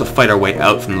exit. We'll have to fight our way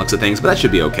out from the looks of things, but that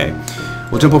should be okay.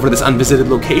 We'll jump over to this unvisited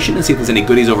location and see if there's any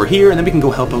goodies over here, and then we can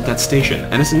go help out that station.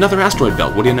 And it's another asteroid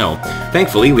belt, what do you know?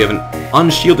 Thankfully, we have an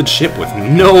unshielded ship with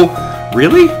no...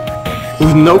 Really?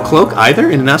 With no cloak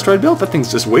either in an asteroid belt? That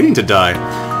thing's just waiting to die.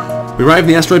 We arrive in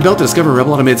the asteroid belt to discover a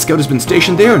rebel automated scout has been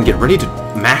stationed there and get ready to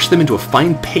mash them into a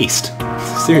fine paste.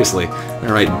 Seriously.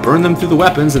 Alright, burn them through the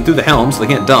weapons and through the helm so they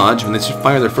can't dodge. When they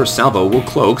fire their first salvo, we'll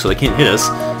cloak so they can't hit us,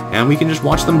 and we can just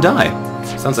watch them die.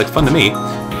 Sounds like fun to me.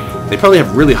 They probably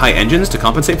have really high engines to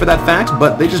compensate for that fact,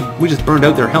 but we just burned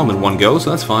out their helm in one go, so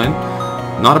that's fine.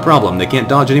 Not a problem. They can't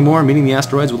dodge anymore, meaning the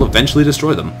asteroids will eventually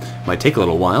destroy them. Might take a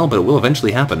little while, but it will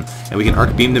eventually happen. And we can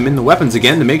arc beam them in the weapons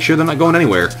again to make sure they're not going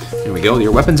anywhere. There we go.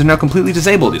 Your weapons are now completely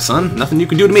disabled, you son. Nothing you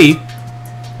can do to me.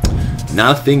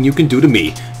 Nothing you can do to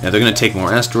me. Now they're going to take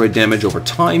more asteroid damage over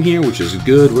time here, which is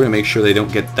good. We're going to make sure they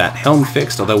don't get that helm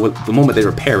fixed, although the moment they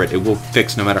repair it, it will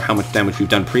fix no matter how much damage we've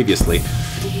done previously.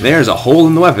 There's a hole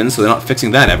in the weapons, so they're not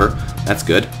fixing that ever. That's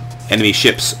good. Enemy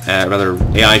ships, rather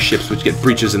AI ships, which get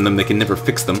breaches in them, they can never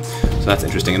fix them. So that's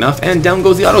interesting enough. And down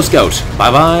goes the auto scout.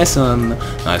 Bye-bye, son.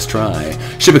 Nice try.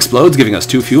 Ship explodes, giving us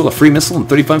 2 fuel, a free missile, and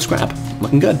 35 scrap.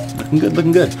 Looking good. Looking good,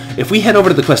 looking good. If we head over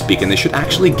to the quest beacon, they should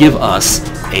actually give us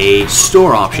a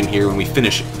store option here when we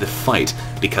finish the fight,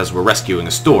 because we're rescuing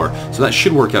a store. So that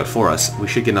should work out for us. We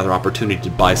should get another opportunity to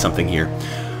buy something here.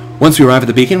 Once we arrive at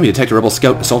the beacon, we detect a rebel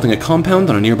scout assaulting a compound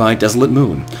on a nearby desolate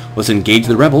moon. Let's engage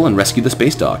the rebel and rescue the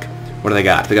space dock. What do they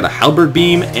got? They got a halberd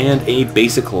beam and a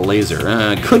basic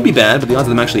laser. Could be bad, but the odds of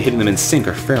them actually hitting them in sync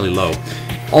are fairly low.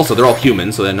 Also, they're all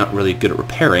human, so they're not really good at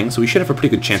repairing, so we should have a pretty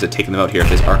good chance at taking them out here if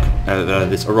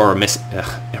this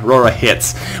Aurora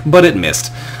hits. But it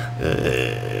missed.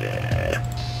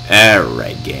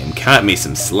 Alright, game. Cut me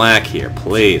some slack here,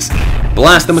 please.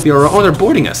 Blast them with the Aurora. Oh, they're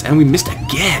boarding us, and we missed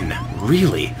again.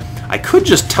 Really? I could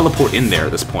just teleport in there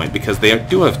at this point, because they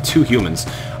do have 2 humans.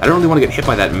 I don't really want to get hit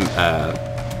by that...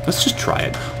 Let's just try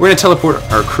it. We're going to teleport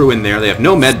our crew in there. They have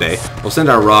no medbay. We'll send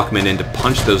our rockmen in to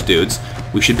punch those dudes.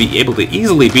 We should be able to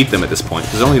easily beat them at this point,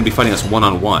 because they're only going to be fighting us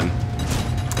one-on-one.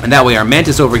 And that way our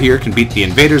Mantis over here can beat the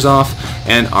invaders off,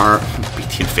 and our... beat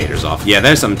the invaders off. Yeah,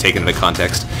 there's something taken out of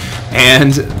context.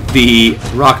 And the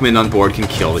rockmen on board can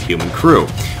kill the human crew.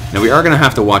 Now we are going to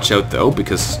have to watch out, though,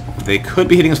 because they could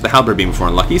be hitting us with the halberd beam if we're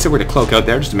unlucky, so we're going to cloak out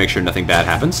there just to make sure nothing bad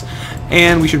happens.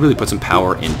 And we should really put some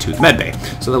power into the medbay.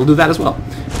 So that'll do that as well.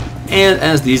 And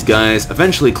as these guys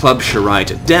eventually club Shirai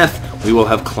to death, we will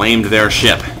have claimed their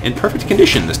ship. In perfect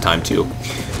condition this time, too.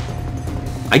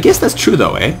 I guess that's true,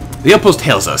 though, eh? The outpost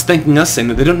hails us, thanking us, saying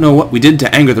that they don't know what we did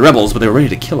to anger the rebels, but they were ready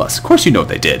to kill us. Of course you know what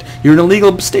they did. You're an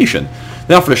illegal station.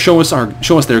 They offer to show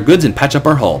us their goods and patch up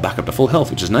our hull, back up to full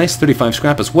health, which is nice. 35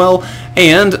 scrap as well.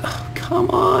 And, oh, come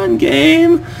on,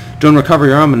 game. Drone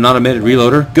recovery arm and an automated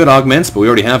reloader. Good augments, but we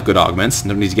already have good augments.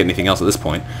 No need to get anything else at this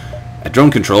point. A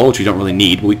drone control, which we don't really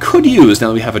need, but we could use now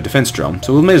that we have a defense drone,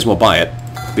 so we may as well buy it.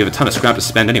 We have a ton of scrap to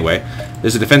spend anyway.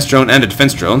 There's a defense drone and a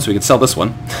defense drone, so we can sell this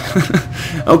one.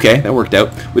 Okay, that worked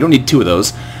out. We don't need 2 of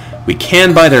those. We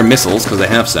can buy their missiles, because I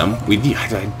have some.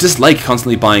 I dislike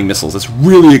constantly buying missiles. It's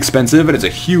really expensive, and it's a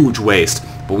huge waste.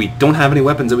 But we don't have any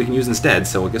weapons that we can use instead,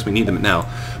 so I guess we need them now.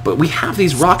 But we have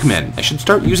these rockmen. I should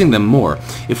start using them more.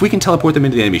 If we can teleport them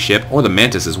into the enemy ship, or the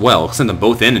Mantis as well, send them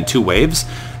both in 2 waves,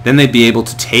 then they'd be able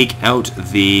to take out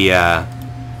the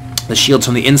shields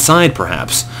from the inside,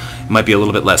 perhaps. It might be a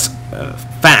little bit less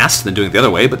fast than doing it the other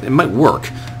way, but it might work,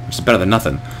 which is better than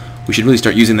nothing. We should really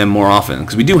start using them more often,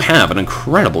 because we do have an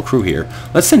incredible crew here.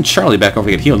 Let's send Charlie back over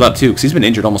to get healed up, too, because he's been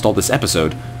injured almost all this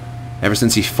episode. Ever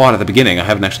since he fought at the beginning, I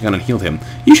haven't actually gone and healed him.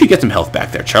 You should get some health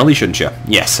back there, Charlie, shouldn't you?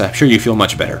 Yes, I'm sure you feel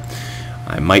much better.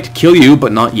 I might kill you,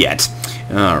 but not yet.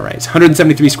 Alright,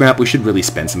 173 scrap. We should really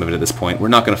spend some of it at this point. We're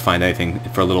not going to find anything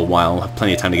for a little while. We'll have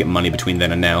plenty of time to get money between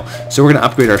then and now. So we're going to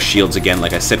upgrade our shields again,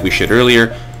 like I said we should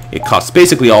earlier. It costs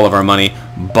basically all of our money,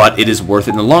 but it is worth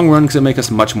it in the long run because it'll make us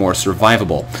much more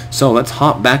survivable. So let's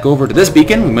hop back over to this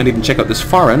beacon. We might even check out this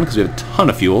far end because we have a ton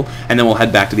of fuel, and then we'll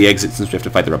head back to the exit since we have to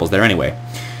fight the rebels there anyway.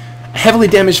 A heavily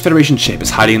damaged Federation ship is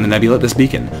hiding in the nebula at this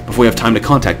beacon. Before we have time to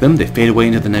contact them, they fade away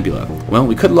into the nebula. Well,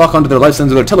 we could lock onto their life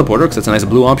signs with their teleporter, because that's a nice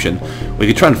blue option. We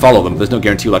could try and follow them, but there's no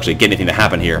guarantee we'll actually get anything to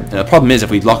happen here. And the problem is,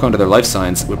 if we lock onto their life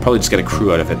signs, we'll probably just get a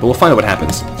crew out of it, but we'll find out what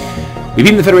happens. We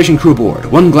beam the Federation crew aboard.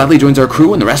 One gladly joins our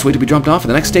crew, and the rest wait to be dropped off at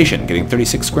the next station, getting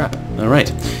 36 scrap.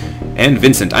 Alright. And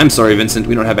Vincent. I'm sorry, Vincent.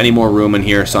 We don't have any more room in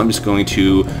here, so I'm just going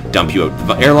to dump you out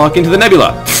the airlock into the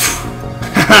nebula.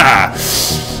 Haha!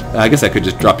 I guess I could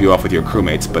just drop you off with your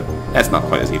crewmates, but that's not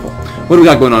quite as evil. What do we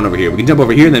got going on over here? We can jump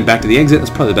over here and then back to the exit. That's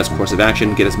probably the best course of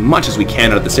action. Get as much as we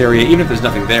can out of this area. Even if there's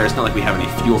nothing there, it's not like we have any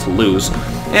fuel to lose.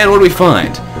 And what do we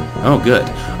find? Oh, good.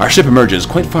 Our ship emerges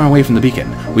quite far away from the beacon.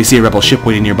 We see a rebel ship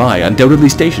waiting nearby, undoubtedly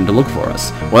stationed to look for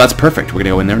us. Well, that's perfect. We're going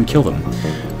to go in there and kill them.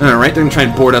 Alright, they're going to try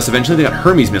and board us eventually. They got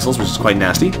Hermes missiles, which is quite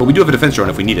nasty, but we do have a defense drone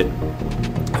if we need it.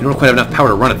 We don't quite have enough power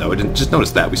to run it, though. I didn't just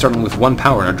notice that. We started with 1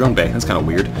 power in our drone bay. That's kind of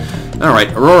weird.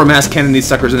 Alright, Aurora mass cannon these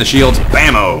suckers in the shields.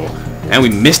 Bammo! And we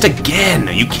missed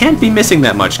again! You can't be missing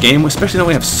that much, game, especially when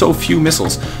we have so few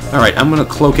missiles. Alright, I'm going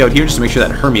to cloak out here just to make sure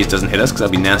that Hermes doesn't hit us, because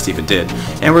that would be nasty if it did.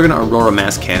 And we're going to Aurora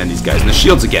mass cannon these guys in the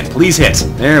shields again. Please hit!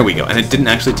 There we go. And it didn't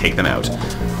actually take them out.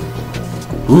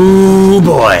 Ooh,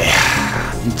 boy.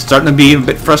 I'm starting to be a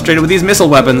bit frustrated with these missile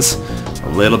weapons. A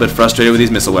little bit frustrated with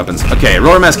these missile weapons. Okay,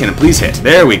 Aurora mass cannon, please hit.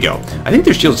 There we go. I think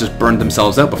their shields just burned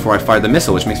themselves out before I fired the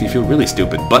missile, which makes me feel really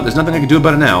stupid, but there's nothing I can do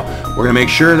about it now. We're going to make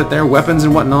sure that their weapons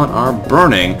and whatnot are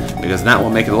burning, because that will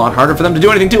make it a lot harder for them to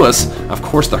do anything to us. Of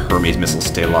course the Hermes missiles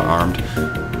stay a lot armed.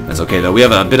 That's okay, though. We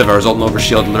have a bit of a resultant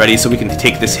overshield ready, so we can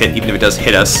take this hit, even if it does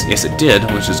hit us. Yes, it did,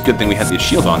 which is a good thing we had the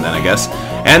shield on then, I guess.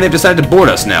 And they've decided to board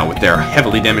us now with their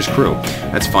heavily damaged crew.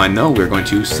 That's fine, though. We're going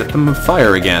to set them on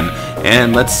fire again.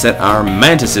 And let's set our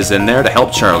mantises in there to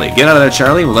help Charlie. Get out of there,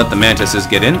 Charlie. We'll let the mantises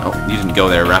get in. Oh, you didn't go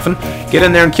there, Raffen. Get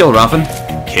in there and kill, Raffen.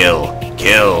 Kill.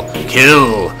 Kill.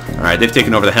 Kill. Alright, they've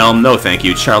taken over the helm. No, thank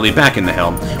you. Charlie, back in the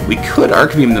helm. We could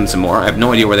arc beam them some more. I have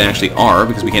no idea where they actually are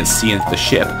because we can't see into the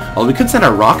ship. Although we could send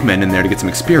our rockmen in there to get some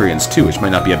experience too, which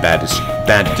might not be a bad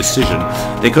decision.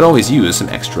 They could always use some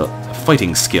extra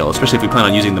fighting skill, especially if we plan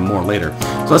on using them more later.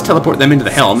 So let's teleport them into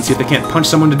the helm and see if they can't punch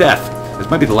someone to death. This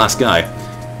might be the last guy.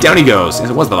 Down he goes, as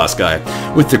it was the last guy.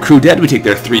 With their crew dead, we take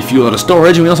their 3 fuel out of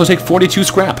storage, and we also take 42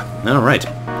 scrap. Alright,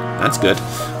 that's good.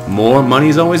 More money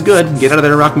is always good. Get out of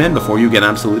there, Rockman, before you get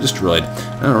absolutely destroyed.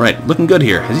 Alright, looking good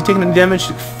here. Has he taken any damage?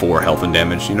 4 health and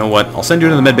damage. You know what? I'll send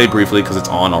you into the medbay briefly, because it's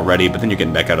on already, but then you're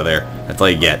getting back out of there. That's all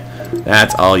you get.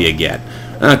 That's all you get.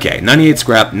 Okay, 98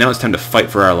 scrap. Now it's time to fight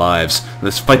for our lives.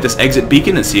 Let's fight this exit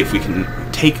beacon and see if we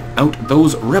can take out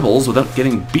those rebels without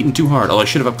getting beaten too hard. Although I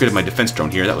should have upgraded my defense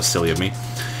drone here. That was silly of me.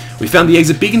 We found the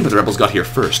exit beacon, but the rebels got here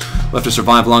first. We'll have to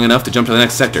survive long enough to jump to the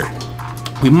next sector.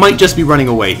 We might just be running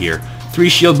away here. 3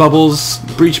 shield bubbles,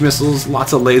 breach missiles,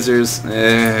 lots of lasers.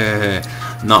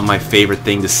 Not my favorite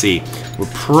thing to see. We're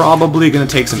probably going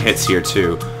to take some hits here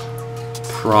too.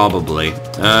 Probably.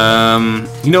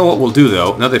 You know what we'll do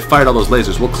though? Now they've fired all those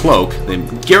lasers, we'll cloak. They're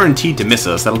guaranteed to miss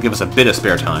us. That'll give us a bit of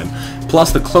spare time.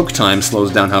 Plus the cloak time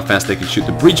slows down how fast they can shoot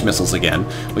the breach missiles again,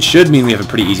 which should mean we have a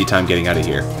pretty easy time getting out of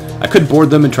here. I could board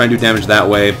them and try and do damage that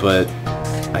way, but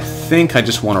I think I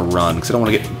just want to run, because I don't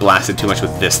want to get blasted too much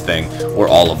with this thing, or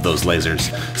all of those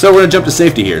lasers. So we're going to jump to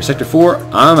safety here. Sector 4,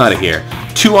 I'm out of here.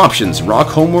 2 options, Rock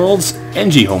Homeworlds,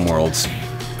 NG Homeworlds.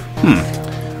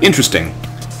 Interesting.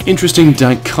 Interesting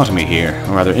dichotomy here,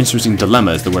 or rather interesting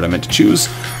dilemma is the word I meant to choose.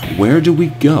 Where do we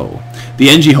go? The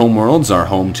NG Homeworlds are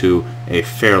home to a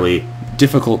fairly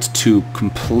difficult to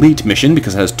complete mission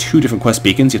because it has 2 different quest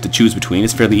beacons you have to choose between.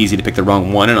 It's fairly easy to pick the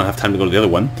wrong one and I'll have time to go to the other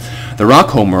one. The Rock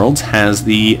Homeworlds has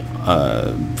the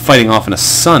fighting off in a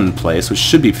sun place, which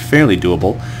should be fairly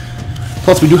doable.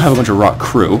 Plus we do have a bunch of rock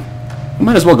crew. We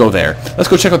might as well go there. Let's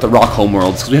go check out the Rock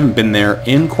Homeworlds because we haven't been there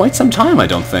in quite some time, I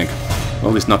don't think. Well,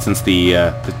 at least not since the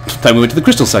time we went to the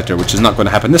Crystal Sector, which is not going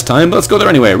to happen this time, but let's go there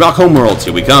anyway. Rock Homeworlds,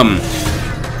 here we come.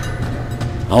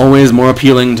 Always more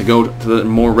appealing to go to the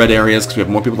more red areas because we have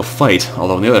more people to fight,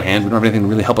 although on the other hand, we don't have anything to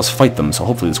really help us fight them, so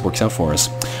hopefully this works out for us.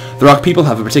 The Rock people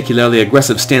have a particularly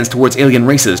aggressive stance towards alien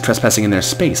races trespassing in their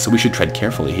space, so we should tread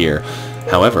carefully here.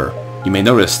 However, you may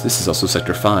notice this is also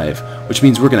Sector 5, which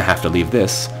means we're going to have to leave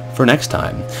this for for next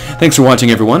time. Thanks for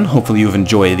watching, everyone. Hopefully you've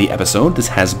enjoyed the episode. This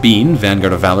has been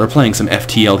Vanguard of Valor playing some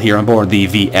FTL here on board the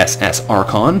VSS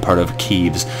Archon, part of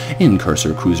Kieve's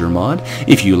Incursor cruiser mod.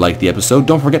 If you liked the episode,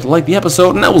 don't forget to like the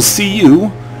episode, and I will see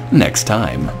you next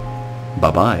time.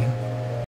 Bye-bye.